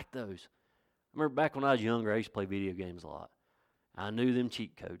 I like those. I remember back when I was younger, I used to play video games a lot. I knew them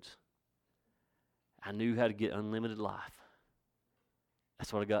cheat codes. I knew how to get unlimited life.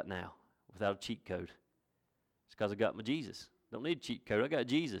 That's what I got now, without a cheat code. It's because I got my Jesus. Don't need a cheat code. I got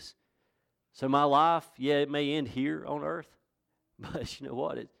Jesus. So my life, yeah, it may end here on earth, but you know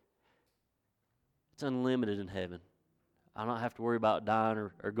what? It's unlimited in heaven. I don't have to worry about dying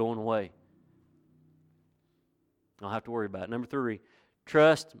or going away. I don't have to worry about it. Number 3,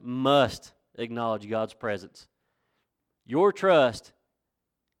 trust must acknowledge God's presence. Your trust,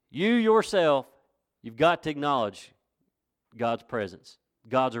 you yourself, you've got to acknowledge God's presence.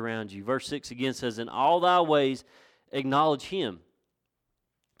 God's around you. Verse 6 again says, in all thy ways acknowledge Him.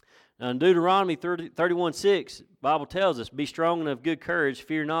 Now in Deuteronomy 31:6, the Bible tells us, be strong and of good courage,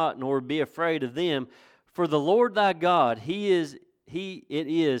 fear not, nor be afraid of them. For the Lord thy God, it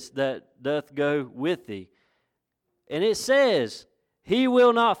is that doth go with thee. And it says, He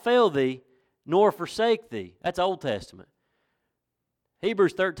will not fail thee, nor forsake thee. That's Old Testament.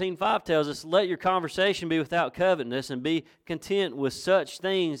 Hebrews 13:5 tells us, let your conversation be without covetousness, and be content with such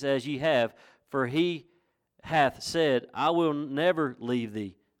things as ye have, for He hath said, I will never leave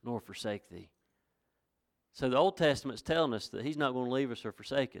thee, nor forsake thee. So the Old Testament's telling us that He's not going to leave us or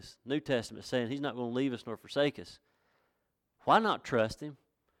forsake us. New Testament's saying He's not going to leave us nor forsake us. Why not trust Him?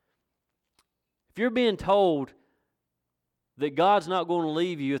 If you're being told that God's not going to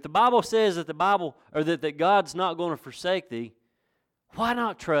leave you, if the Bible says that that God's not going to forsake thee, why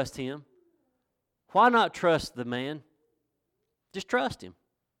not trust Him? Why not trust the man? Just trust Him.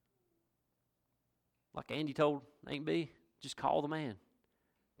 Like Andy told Aunt B, just call the man.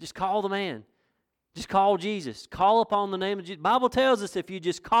 Just call the man. Just call Jesus. Call upon the name of Jesus. The Bible tells us if you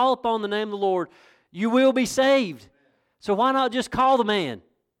just call upon the name of the Lord, you will be saved. So why not just call the man?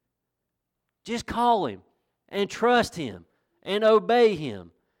 Just call Him and trust Him and obey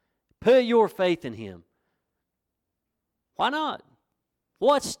Him. Put your faith in Him. Why not?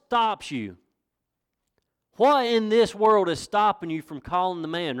 What stops you? What in this world is stopping you from calling the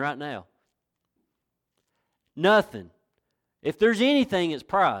man right now? Nothing. If there's anything, it's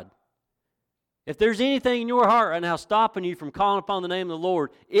pride. If there's anything in your heart right now stopping you from calling upon the name of the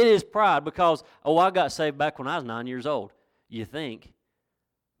Lord, it is pride because, I got saved back when I was 9 years old. You think.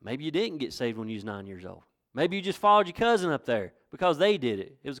 Maybe you didn't get saved when you was 9 years old. Maybe you just followed your cousin up there because they did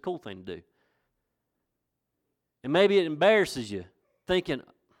it. It was a cool thing to do. And maybe it embarrasses you, thinking,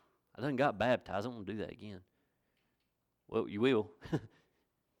 I done got baptized. I don't want to do that again. Well, you will.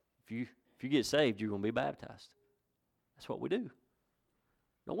 If you get saved, you're going to be baptized. That's what we do.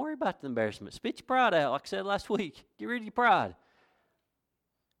 Don't worry about the embarrassment. Spit your pride out, like I said last week. Get rid of your pride.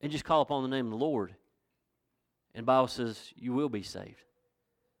 And just call upon the name of the Lord. And the Bible says you will be saved.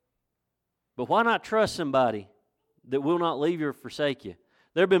 But why not trust somebody that will not leave you or forsake you?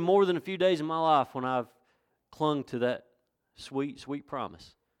 There have been more than a few days in my life when I've clung to that sweet, sweet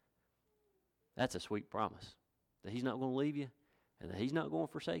promise. That's a sweet promise. That He's not going to leave you and that He's not going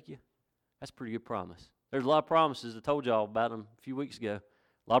to forsake you. That's a pretty good promise. There's a lot of promises I told y'all about them a few weeks ago.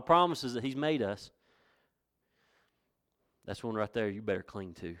 A lot of promises that He's made us. That's one right there you better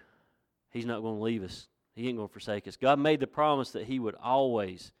cling to. He's not going to leave us. He ain't going to forsake us. God made the promise that He would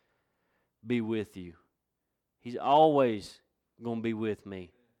always be with you. He's always going to be with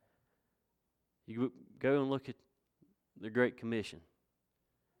me. You go and look at the Great Commission.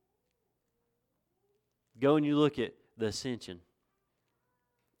 Go and you look at the ascension.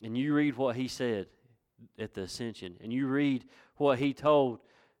 And you read what He said at the ascension. And you read what He told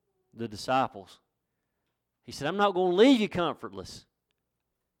the disciples. He said, I'm not going to leave you comfortless.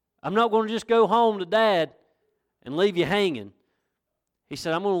 I'm not going to just go home to Dad and leave you hanging. He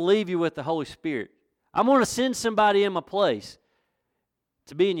said, I'm going to leave you with the Holy Spirit. I'm going to send somebody in my place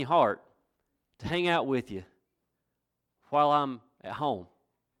to be in your heart, to hang out with you while I'm at home.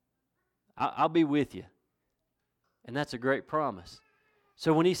 I'll be with you. And that's a great promise.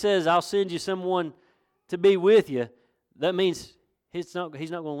 So when He says, I'll send you someone to be with you, that means He's not going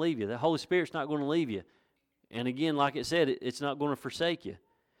to leave you. The Holy Spirit's not going to leave you. And again, like it said, it's not going to forsake you.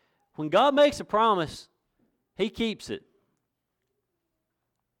 When God makes a promise, He keeps it.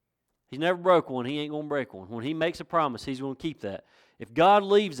 He's never broke one. He ain't going to break one. When He makes a promise, He's going to keep that. If God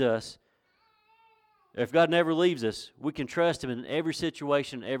leaves us, if God never leaves us, we can trust Him in every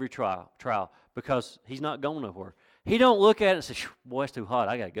situation, every trial, because He's not going nowhere. He don't look at it and say, boy, it's too hot.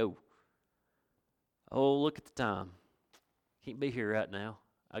 I got to go. Oh, look at the time. Can't be here right now.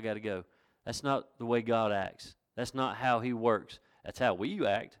 I got to go. That's not the way God acts. That's not how He works. That's how we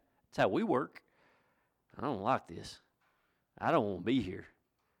act. That's how we work. I don't like this. I don't want to be here.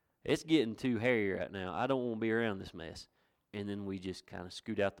 It's getting too hairy right now. I don't want to be around this mess. And then we just kind of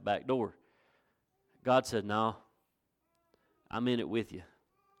scoot out the back door. God said, no, I'm in it with you.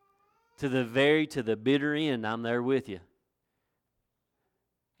 To the bitter end, I'm there with you.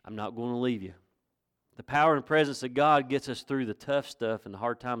 I'm not going to leave you. The power and presence of God gets us through the tough stuff and the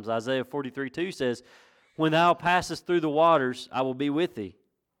hard times. Isaiah 43:2 says, when thou passest through the waters, I will be with thee.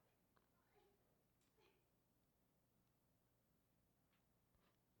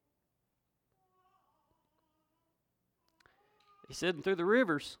 He said, and through the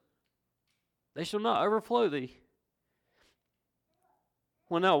rivers, they shall not overflow thee.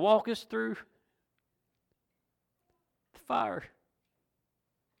 When thou walkest through the fire,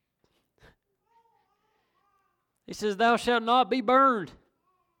 He says, thou shalt not be burned.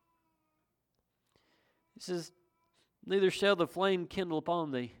 He says, neither shall the flame kindle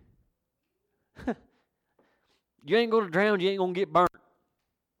upon thee. You ain't going to drown, you ain't going to get burnt.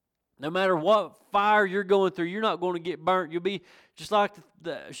 No matter what fire you're going through, you're not going to get burnt. You'll be just like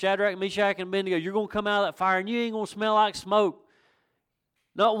the Shadrach, Meshach, and Abednego. You're going to come out of that fire and you ain't going to smell like smoke.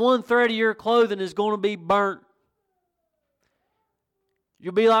 Not one thread of your clothing is going to be burnt.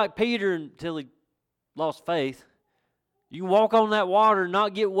 You'll be like Peter until he lost faith. You can walk on that water and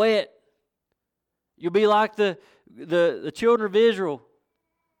not get wet. You'll be like the children of Israel.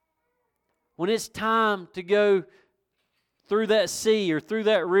 When it's time to go through that sea or through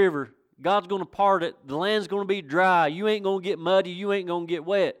that river, God's going to part it. The land's going to be dry. You ain't going to get muddy. You ain't going to get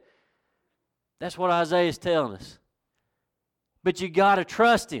wet. That's what Isaiah is telling us. But you got to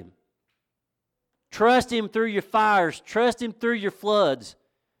trust Him. Trust Him through your fires. Trust Him through your floods.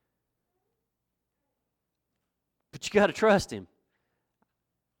 But you got to trust Him.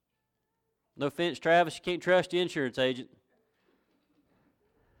 No offense, Travis, you can't trust your insurance agent.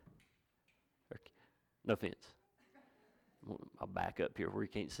 No offense. I'll back up here where you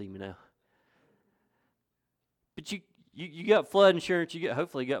can't see me now. But you got flood insurance,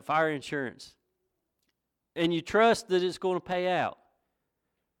 hopefully you got fire insurance. And you trust that it's going to pay out.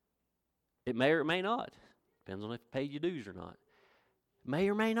 It may or it may not. Depends on if you paid your dues or not. It may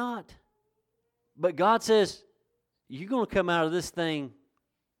or may not. But God says, you're going to come out of this thing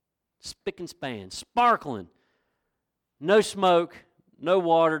spick and span, sparkling. No smoke, no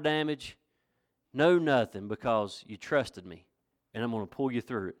water damage, no nothing, because you trusted me, and I'm going to pull you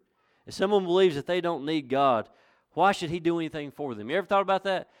through it. If someone believes that they don't need God, why should He do anything for them? You ever thought about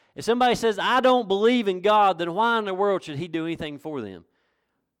that? If somebody says, I don't believe in God, then why in the world should He do anything for them?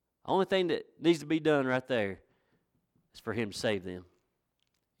 The only thing that needs to be done right there is for Him to save them.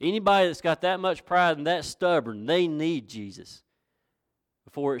 Anybody that's got that much pride and that stubborn, they need Jesus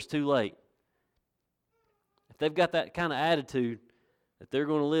before it's too late. If they've got that kind of attitude that they're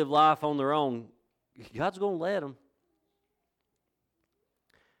going to live life on their own, God's going to let them.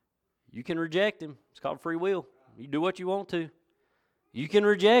 You can reject Him. It's called free will. You do what you want to. You can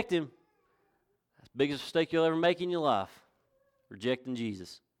reject Him. That's the biggest mistake you'll ever make in your life. Rejecting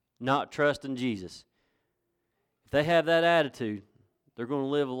Jesus. Not trusting Jesus. If they have that attitude, they're going to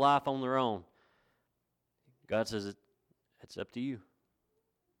live a life on their own. God says it's up to you.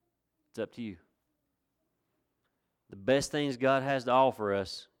 It's up to you. The best things God has to offer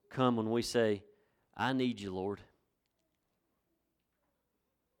us come when we say, I need you, Lord.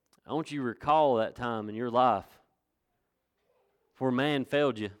 I want you to recall that time in your life where man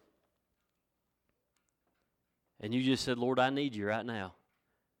failed you. And you just said, Lord, I need you right now.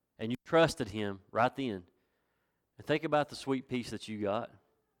 And you trusted Him right then. And think about the sweet peace that you got.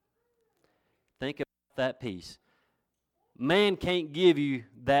 Think about that peace. Man can't give you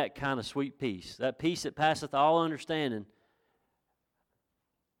that kind of sweet peace. That peace that passeth all understanding.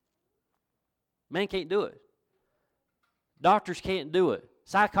 Man can't do it. Doctors can't do it.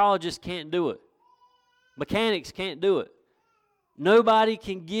 Psychologists can't do it. Mechanics can't do it. Nobody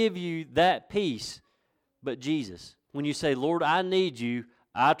can give you that peace but Jesus. When you say, Lord, I need you,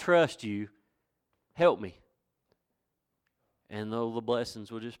 I trust you, help me. And the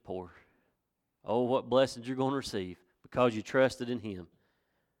blessings will just pour. Oh, what blessings you're going to receive because you trusted in Him.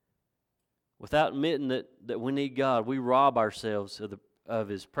 Without admitting that we need God, we rob ourselves of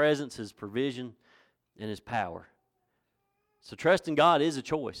His presence, His provision, and His power. So trusting God is a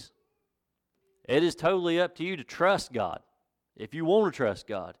choice. It is totally up to you to trust God, if you want to trust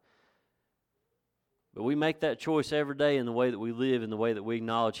God. But we make that choice every day in the way that we live, in the way that we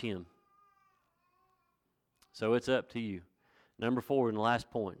acknowledge Him. So it's up to you. Number 4, and the last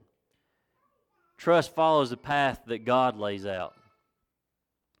point. Trust follows the path that God lays out.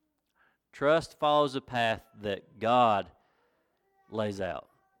 Trust follows the path that God lays out.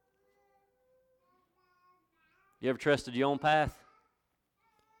 You ever trusted your own path?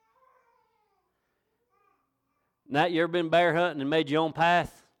 Nat, you ever been bear hunting and made your own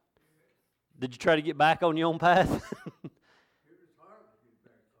path? Did you try to get back on your own path?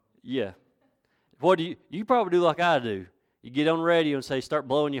 Yeah. What do you probably do like I do. You get on the radio and say, start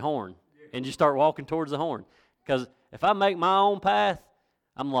blowing your horn. And you start walking towards the horn. Because if I make my own path,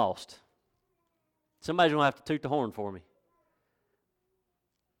 I'm lost. Somebody's going to have to toot the horn for me.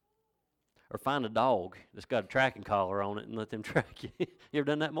 Or find a dog that's got a tracking collar on it and let them track you. You ever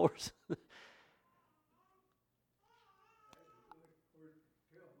done that, Morris?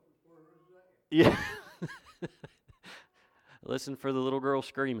 Yeah. Listen for the little girl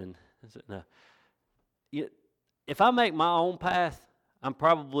screaming. No. If I make my own path, I'm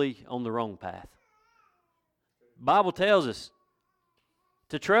probably on the wrong path. Bible tells us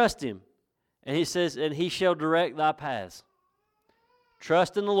to trust Him. And He says, and He shall direct thy paths.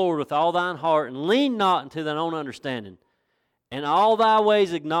 Trust in the Lord with all thine heart, and lean not unto thine own understanding. And all thy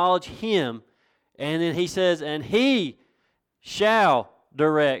ways acknowledge Him. And then He says, and He shall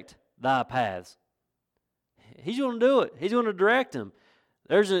direct thy paths. He's going to do it. He's going to direct them.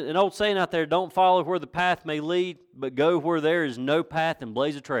 There's an old saying out there, don't follow where the path may lead, but go where there is no path and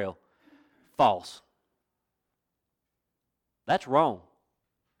blaze a trail. False. That's wrong.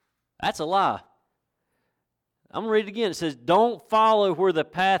 That's a lie. I'm going to read it again. It says, don't follow where the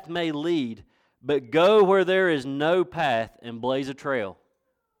path may lead, but go where there is no path and blaze a trail.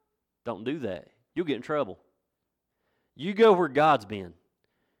 Don't do that. You'll get in trouble. You go where God's been.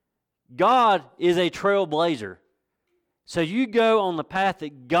 God is a trailblazer. So you go on the path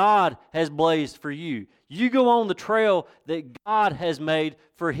that God has blazed for you. You go on the trail that God has made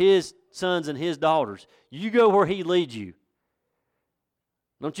for His sons and His daughters. You go where He leads you.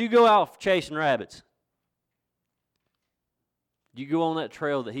 Don't you go out chasing rabbits. You go on that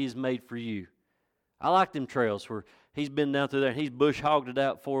trail that He's made for you. I like them trails where He's been down through there and He's bush hogged it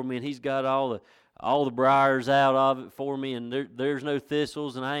out for me, and He's got all the briars out of it for me, and there's no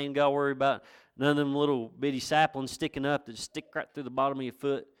thistles, and I ain't got to worry about none of them little bitty saplings sticking up that stick right through the bottom of your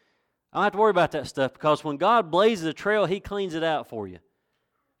foot. I don't have to worry about that stuff, because when God blazes a trail, He cleans it out for you.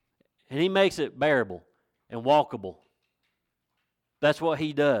 And He makes it bearable and walkable. That's what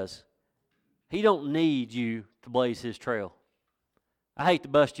He does. He don't need you to blaze His trail. I hate to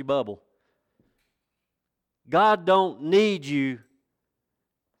bust your bubble. God don't need you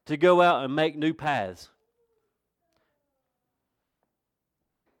to go out and make new paths.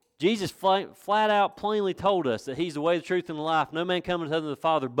 Jesus flat out plainly told us that He's the way, the truth, and the life. No man cometh unto the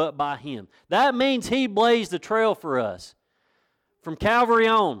Father but by Him. That means He blazed the trail for us. From Calvary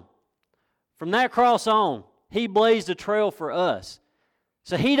on, from that cross on, He blazed a trail for us.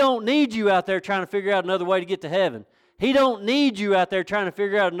 So He don't need you out there trying to figure out another way to get to heaven. He don't need you out there trying to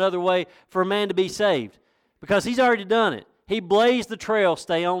figure out another way for a man to be saved, because He's already done it. He blazed the trail.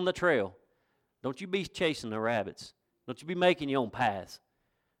 Stay on the trail. Don't you be chasing the rabbits. Don't you be making your own paths.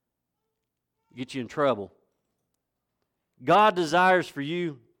 Get you in trouble. God desires for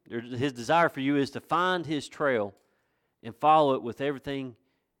you, or His desire for you is to find His trail and follow it with everything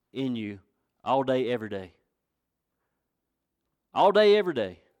in you all day, every day. All day, every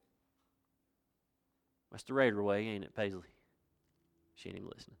day. That's the Raider way, ain't it, Paisley? She ain't even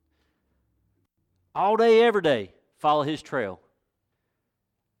listening. All day, every day, follow His trail.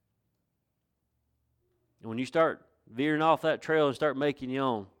 And when you start veering off that trail and start making your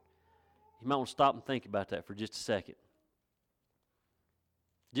own, you might want to stop and think about that for just a second.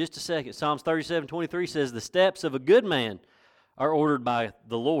 Just a second. Psalms 37:23 says, the steps of a good man are ordered by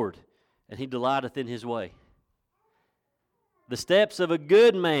the Lord, and He delighteth in His way. The steps of a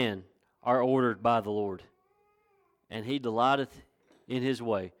good man are ordered by the Lord, and He delighteth in His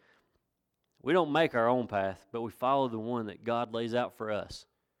way. We don't make our own path, but we follow the one that God lays out for us.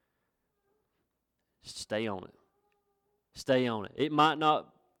 Stay on it. Stay on it. It might not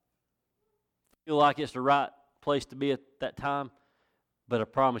feel like it's the right place to be at that time, but I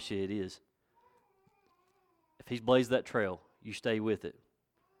promise you it is. If He's blazed that trail, you stay with it.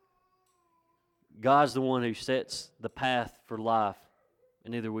 God's the one who sets the path for life,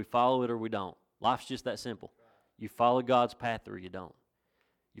 and either we follow it or we don't. Life's just that simple. You follow God's path or you don't.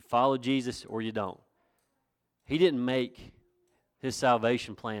 You follow Jesus or you don't. He didn't make His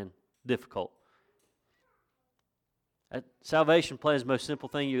salvation plan difficult. That salvation plan is the most simple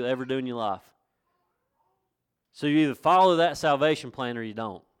thing you'll ever do in your life. So you either follow that salvation plan or you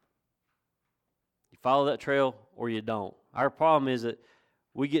don't. You follow that trail or you don't. Our problem is that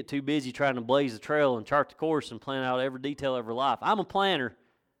we get too busy trying to blaze the trail and chart the course and plan out every detail of our life. I'm a planner.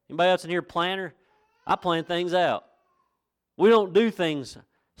 Anybody else in here a planner? I plan things out. We don't do things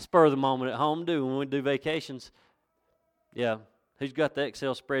spur of the moment at home, do we? When we do vacations. Yeah. Who's got the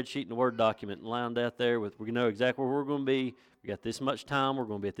Excel spreadsheet and the Word document lined out there with, we know exactly where we're going to be. We got this much time. We're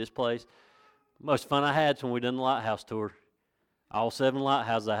going to be at this place. Most fun I had is when we done the lighthouse tour. All 7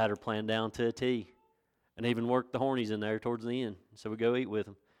 lighthouses I had her planned down to a T. And even worked the hornies in there towards the end. So we go eat with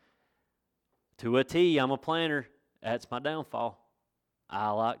them. To a T, I'm a planner. That's my downfall.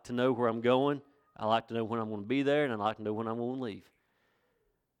 I like to know where I'm going. I like to know when I'm going to be there. And I like to know when I'm going to leave.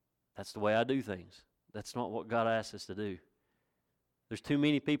 That's the way I do things. That's not what God asks us to do. There's too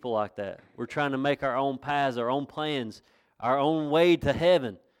many people like that. We're trying to make our own paths, our own plans, our own way to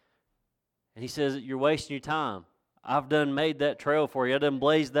heaven. And He says, you're wasting your time. I've done made that trail for you. I've done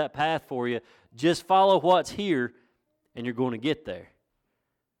blazed that path for you. Just follow what's here, and you're going to get there.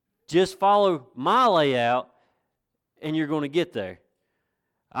 Just follow my layout, and you're going to get there.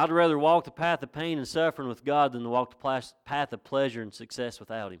 I'd rather walk the path of pain and suffering with God than to walk the path of pleasure and success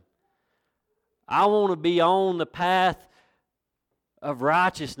without Him. I want to be on the path of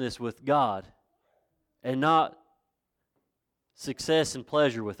righteousness with God and not success and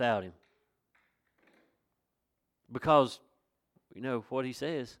pleasure without Him. Because, you know what He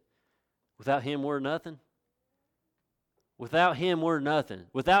says, without Him we're nothing. Without Him we're nothing.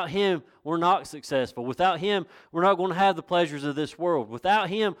 Without Him we're not successful. Without Him we're not going to have the pleasures of this world. Without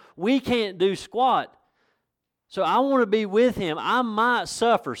Him we can't do squat. So I want to be with Him. I might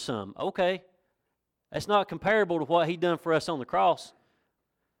suffer some. Okay. That's not comparable to what He done for us on the cross.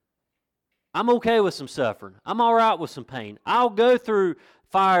 I'm okay with some suffering. I'm all right with some pain. I'll go through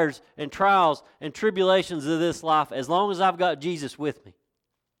fires and trials and tribulations of this life as long as I've got Jesus with me.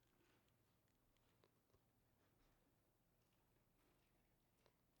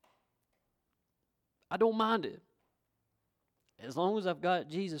 I don't mind it as long as I've got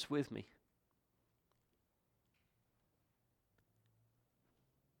Jesus with me.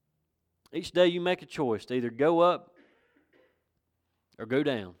 Each day you make a choice to either go up or go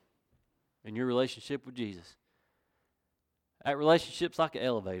down in your relationship with Jesus. That relationship's like an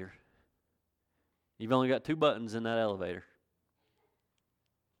elevator. You've only got 2 buttons in that elevator.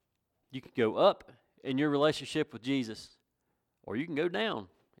 You can go up in your relationship with Jesus, or you can go down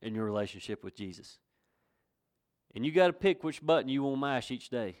in your relationship with Jesus. And you got to pick which button you want to mash each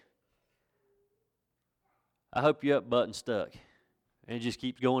day. I hope your up button's stuck, and it just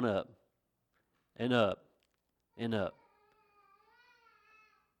keeps going up and up and up.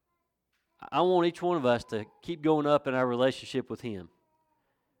 I want each one of us to keep going up in our relationship with Him.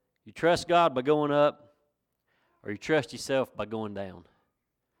 You trust God by going up, or you trust yourself by going down.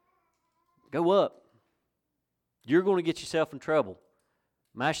 Go up. You're going to get yourself in trouble.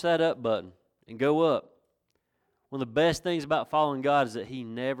 Mash that up button and go up. One of the best things about following God is that He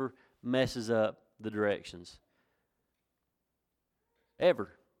never messes up the directions.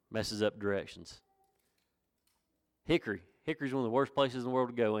 Ever messes up directions. Hickory. Hickory's one of the worst places in the world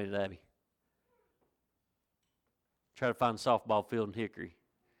to go, ain't it, Abby? Try to find a softball field in Hickory.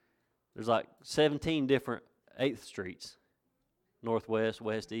 There's like 17 different 8th streets. Northwest,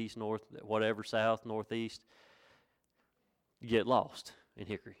 west, east, north, whatever, south, northeast. You get lost in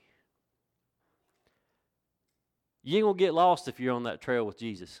Hickory. You ain't going to get lost if you're on that trail with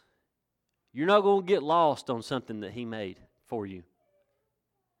Jesus. You're not going to get lost on something that He made for you,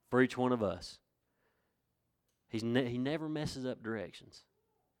 for each one of us. He never messes up directions.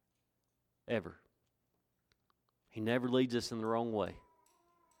 Ever. He never leads us in the wrong way.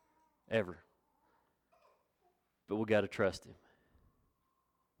 Ever. But we got to trust Him.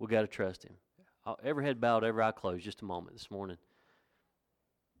 We got to trust Him. Every head bowed, every eye closed, just a moment this morning.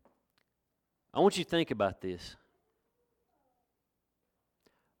 I want you to think about this.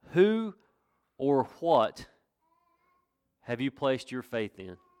 Who or what have you placed your faith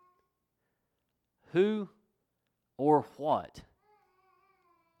in? Who or what?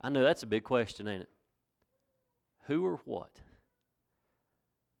 I know that's a big question, ain't it? Who or what?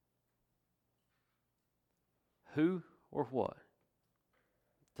 Who or what?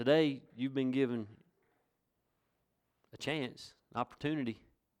 Today, you've been given a chance, an opportunity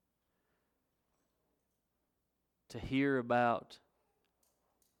to hear about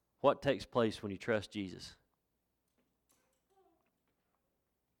what takes place when you trust Jesus.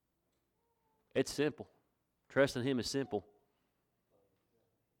 It's simple. Trusting Him is simple.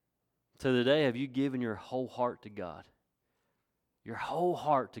 So today, have you given your whole heart to God? Your whole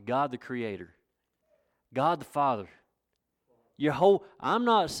heart to God the Creator, God the Father. Your whole, I'm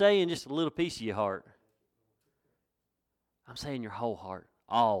not saying just a little piece of your heart. I'm saying your whole heart.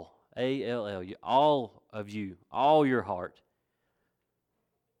 All. A-L-L. All of you. All your heart.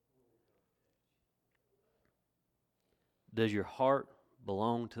 Does your heart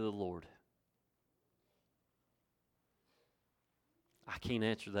belong to the Lord? I can't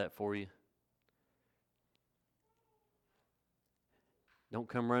answer that for you. Don't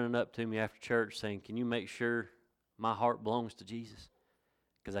come running up to me after church saying, can you make sure my heart belongs to Jesus?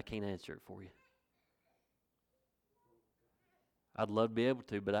 Because I can't answer it for you. I'd love to be able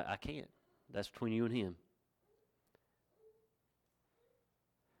to, but I can't. That's between you and Him.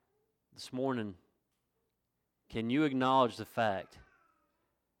 This morning, can you acknowledge the fact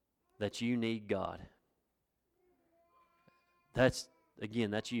that you need God? That's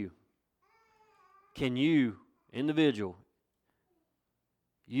you. Can you, individual,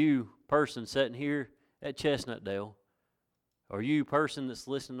 you person sitting here at Chestnutdale, or you person that's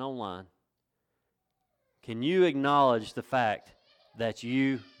listening online, can you acknowledge the fact that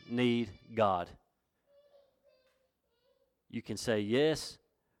you need God? You can say yes,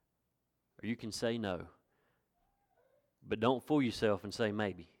 or you can say no. But don't fool yourself and say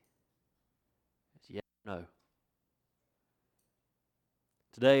maybe. It's yes or no.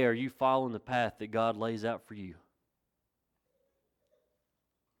 Today, are you following the path that God lays out for you?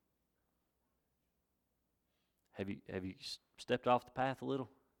 Have you stepped off the path a little?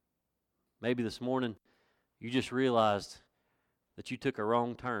 Maybe this morning you just realized that you took a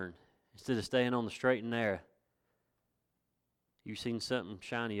wrong turn. Instead of staying on the straight and narrow, you seen something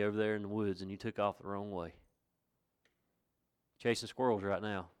shiny over there in the woods and you took off the wrong way. Chasing squirrels right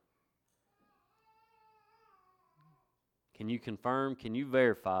now. Can you confirm, can you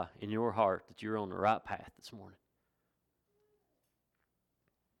verify in your heart that you're on the right path this morning?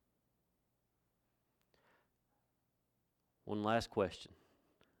 One last question.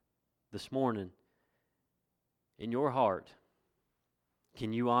 This morning, in your heart,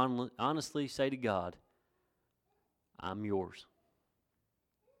 can you honestly say to God, I'm yours.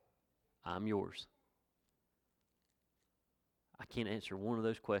 I'm yours. I can't answer one of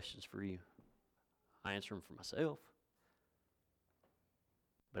those questions for you. I answer them for myself.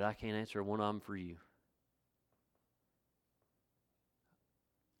 But I can't answer one of them for you.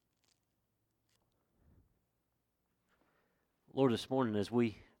 Lord, this morning as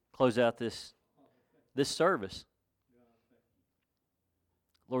we close out this service,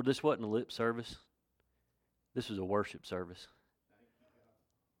 Lord, this wasn't a lip service. This was a worship service.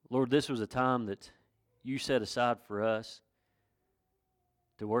 Lord, this was a time that you set aside for us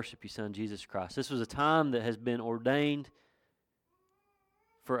to worship your Son, Jesus Christ. This was a time that has been ordained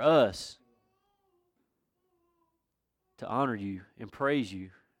for us to honor you and praise you.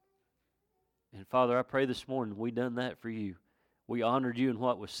 And Father, I pray this morning we done that for you. We honored you in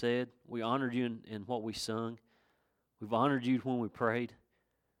what was said. We honored you in what we sung. We've honored you when we prayed.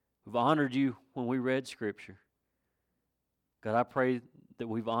 We've honored you when we read Scripture. God, I pray that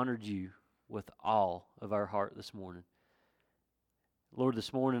we've honored you with all of our heart this morning. Lord,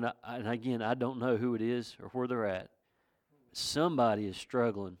 this morning, and again, I don't know who it is or where they're at. Somebody is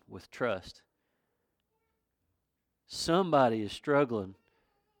struggling with trust. Somebody is struggling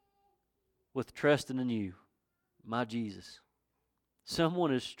with trusting in you, my Jesus.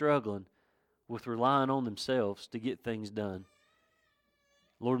 Someone is struggling with relying on themselves to get things done.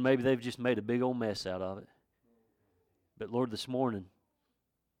 Lord, maybe they've just made a big old mess out of it. But Lord, this morning,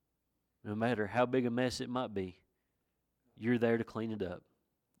 no matter how big a mess it might be, you're there to clean it up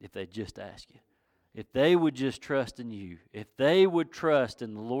if they just ask you. If they would just trust in you, if they would trust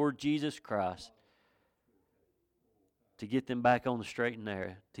in the Lord Jesus Christ to get them back on the straight and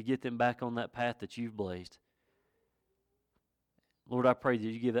narrow, to get them back on that path that you've blazed. Lord, I pray that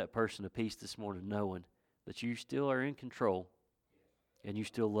you give that person a peace this morning, knowing that you still are in control and you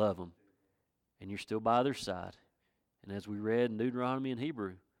still love them and you're still by their side. And as we read in Deuteronomy and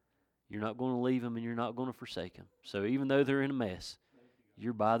Hebrew, you're not going to leave them and you're not going to forsake them. So even though they're in a mess,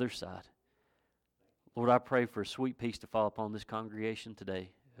 you're by their side. Lord, I pray for a sweet peace to fall upon this congregation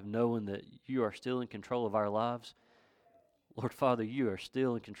today, of knowing that you are still in control of our lives. Lord Father, you are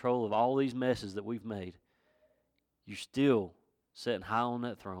still in control of all these messes that we've made. You're still sitting high on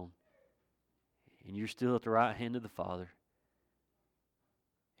that throne. And you're still at the right hand of the Father.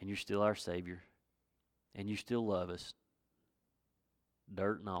 And you're still our Savior. And you still love us.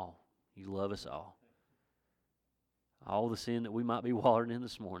 Dirt and all. You love us all. All the sin that we might be wallowing in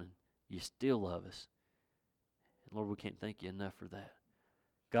this morning, you still love us. And Lord, we can't thank you enough for that.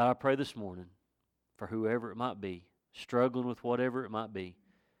 God, I pray this morning for whoever it might be, struggling with whatever it might be,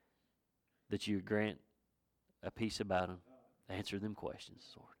 that you grant a peace about them, answer them questions,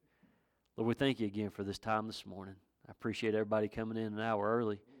 Lord. Lord, we thank you again for this time this morning. I appreciate everybody coming in an hour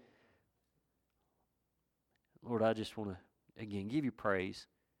early. Lord, I just want to, again, give you praise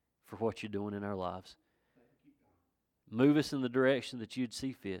for what you're doing in our lives. Move us in the direction that you'd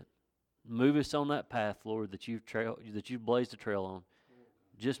see fit. Move us on that path, Lord, that you've blazed a trail on.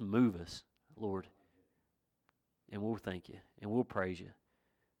 Just move us, Lord. And we'll thank you, and we'll praise you.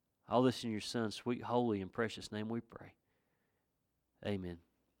 All this in your Son's sweet, holy, and precious name we pray. Amen.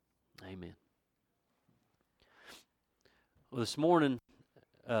 Amen. Well, this morning,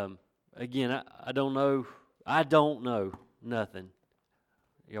 again, I don't know. I don't know nothing.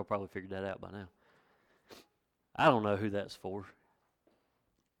 Y'all probably figured that out by now. I don't know who that's for.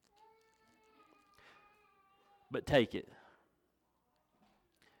 But take it.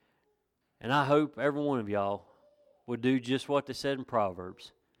 And I hope every one of y'all would do just what they said in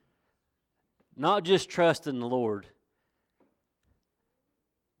Proverbs. Not just trust in the Lord,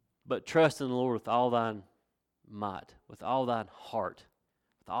 but trust in the Lord with all thine might, with all thine heart,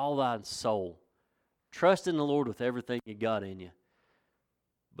 with all thine soul. Trust in the Lord with everything you got in you.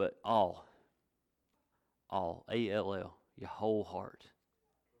 But all, A-L-L, your whole heart.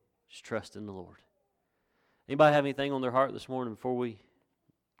 Just trust in the Lord. Anybody have anything on their heart this morning before we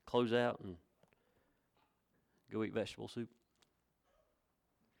close out and go eat vegetable soup?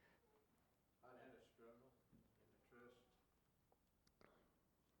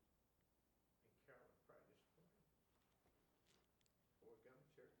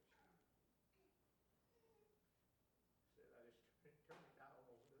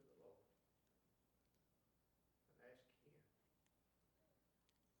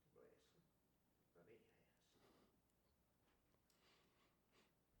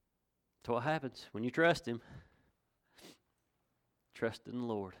 That's what happens when you trust Him. Trust in the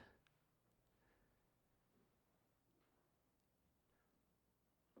Lord.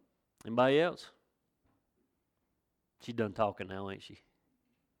 Anybody else? She's done talking now, ain't she?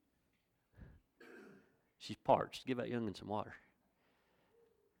 She's parched. Give that young'un some water.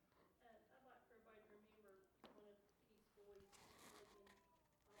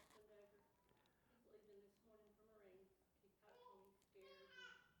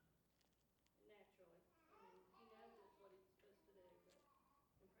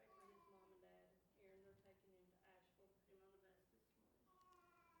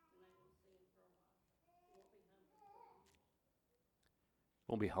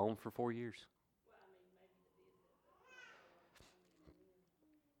 Won't be home for 4 years.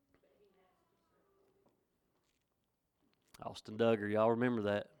 Austin Duggar, y'all remember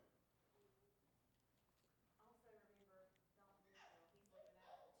that?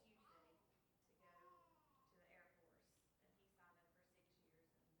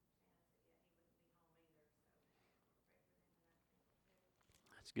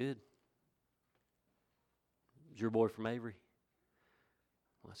 That's good. Is your boy from Avery?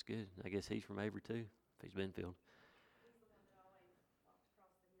 Well, that's good. I guess he's from Avery too, if he's Benfield.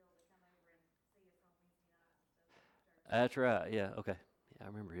 That's right. Yeah. Okay. Yeah, I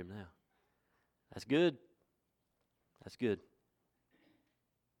remember him now. That's good. That's good.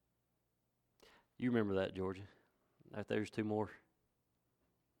 You remember that, Georgia? Right there's two more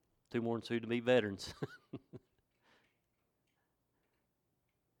and soon to be veterans.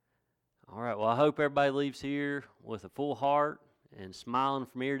 All right. Well, I hope everybody leaves here with a full heart and smiling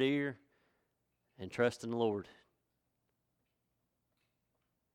from ear to ear and trusting the Lord.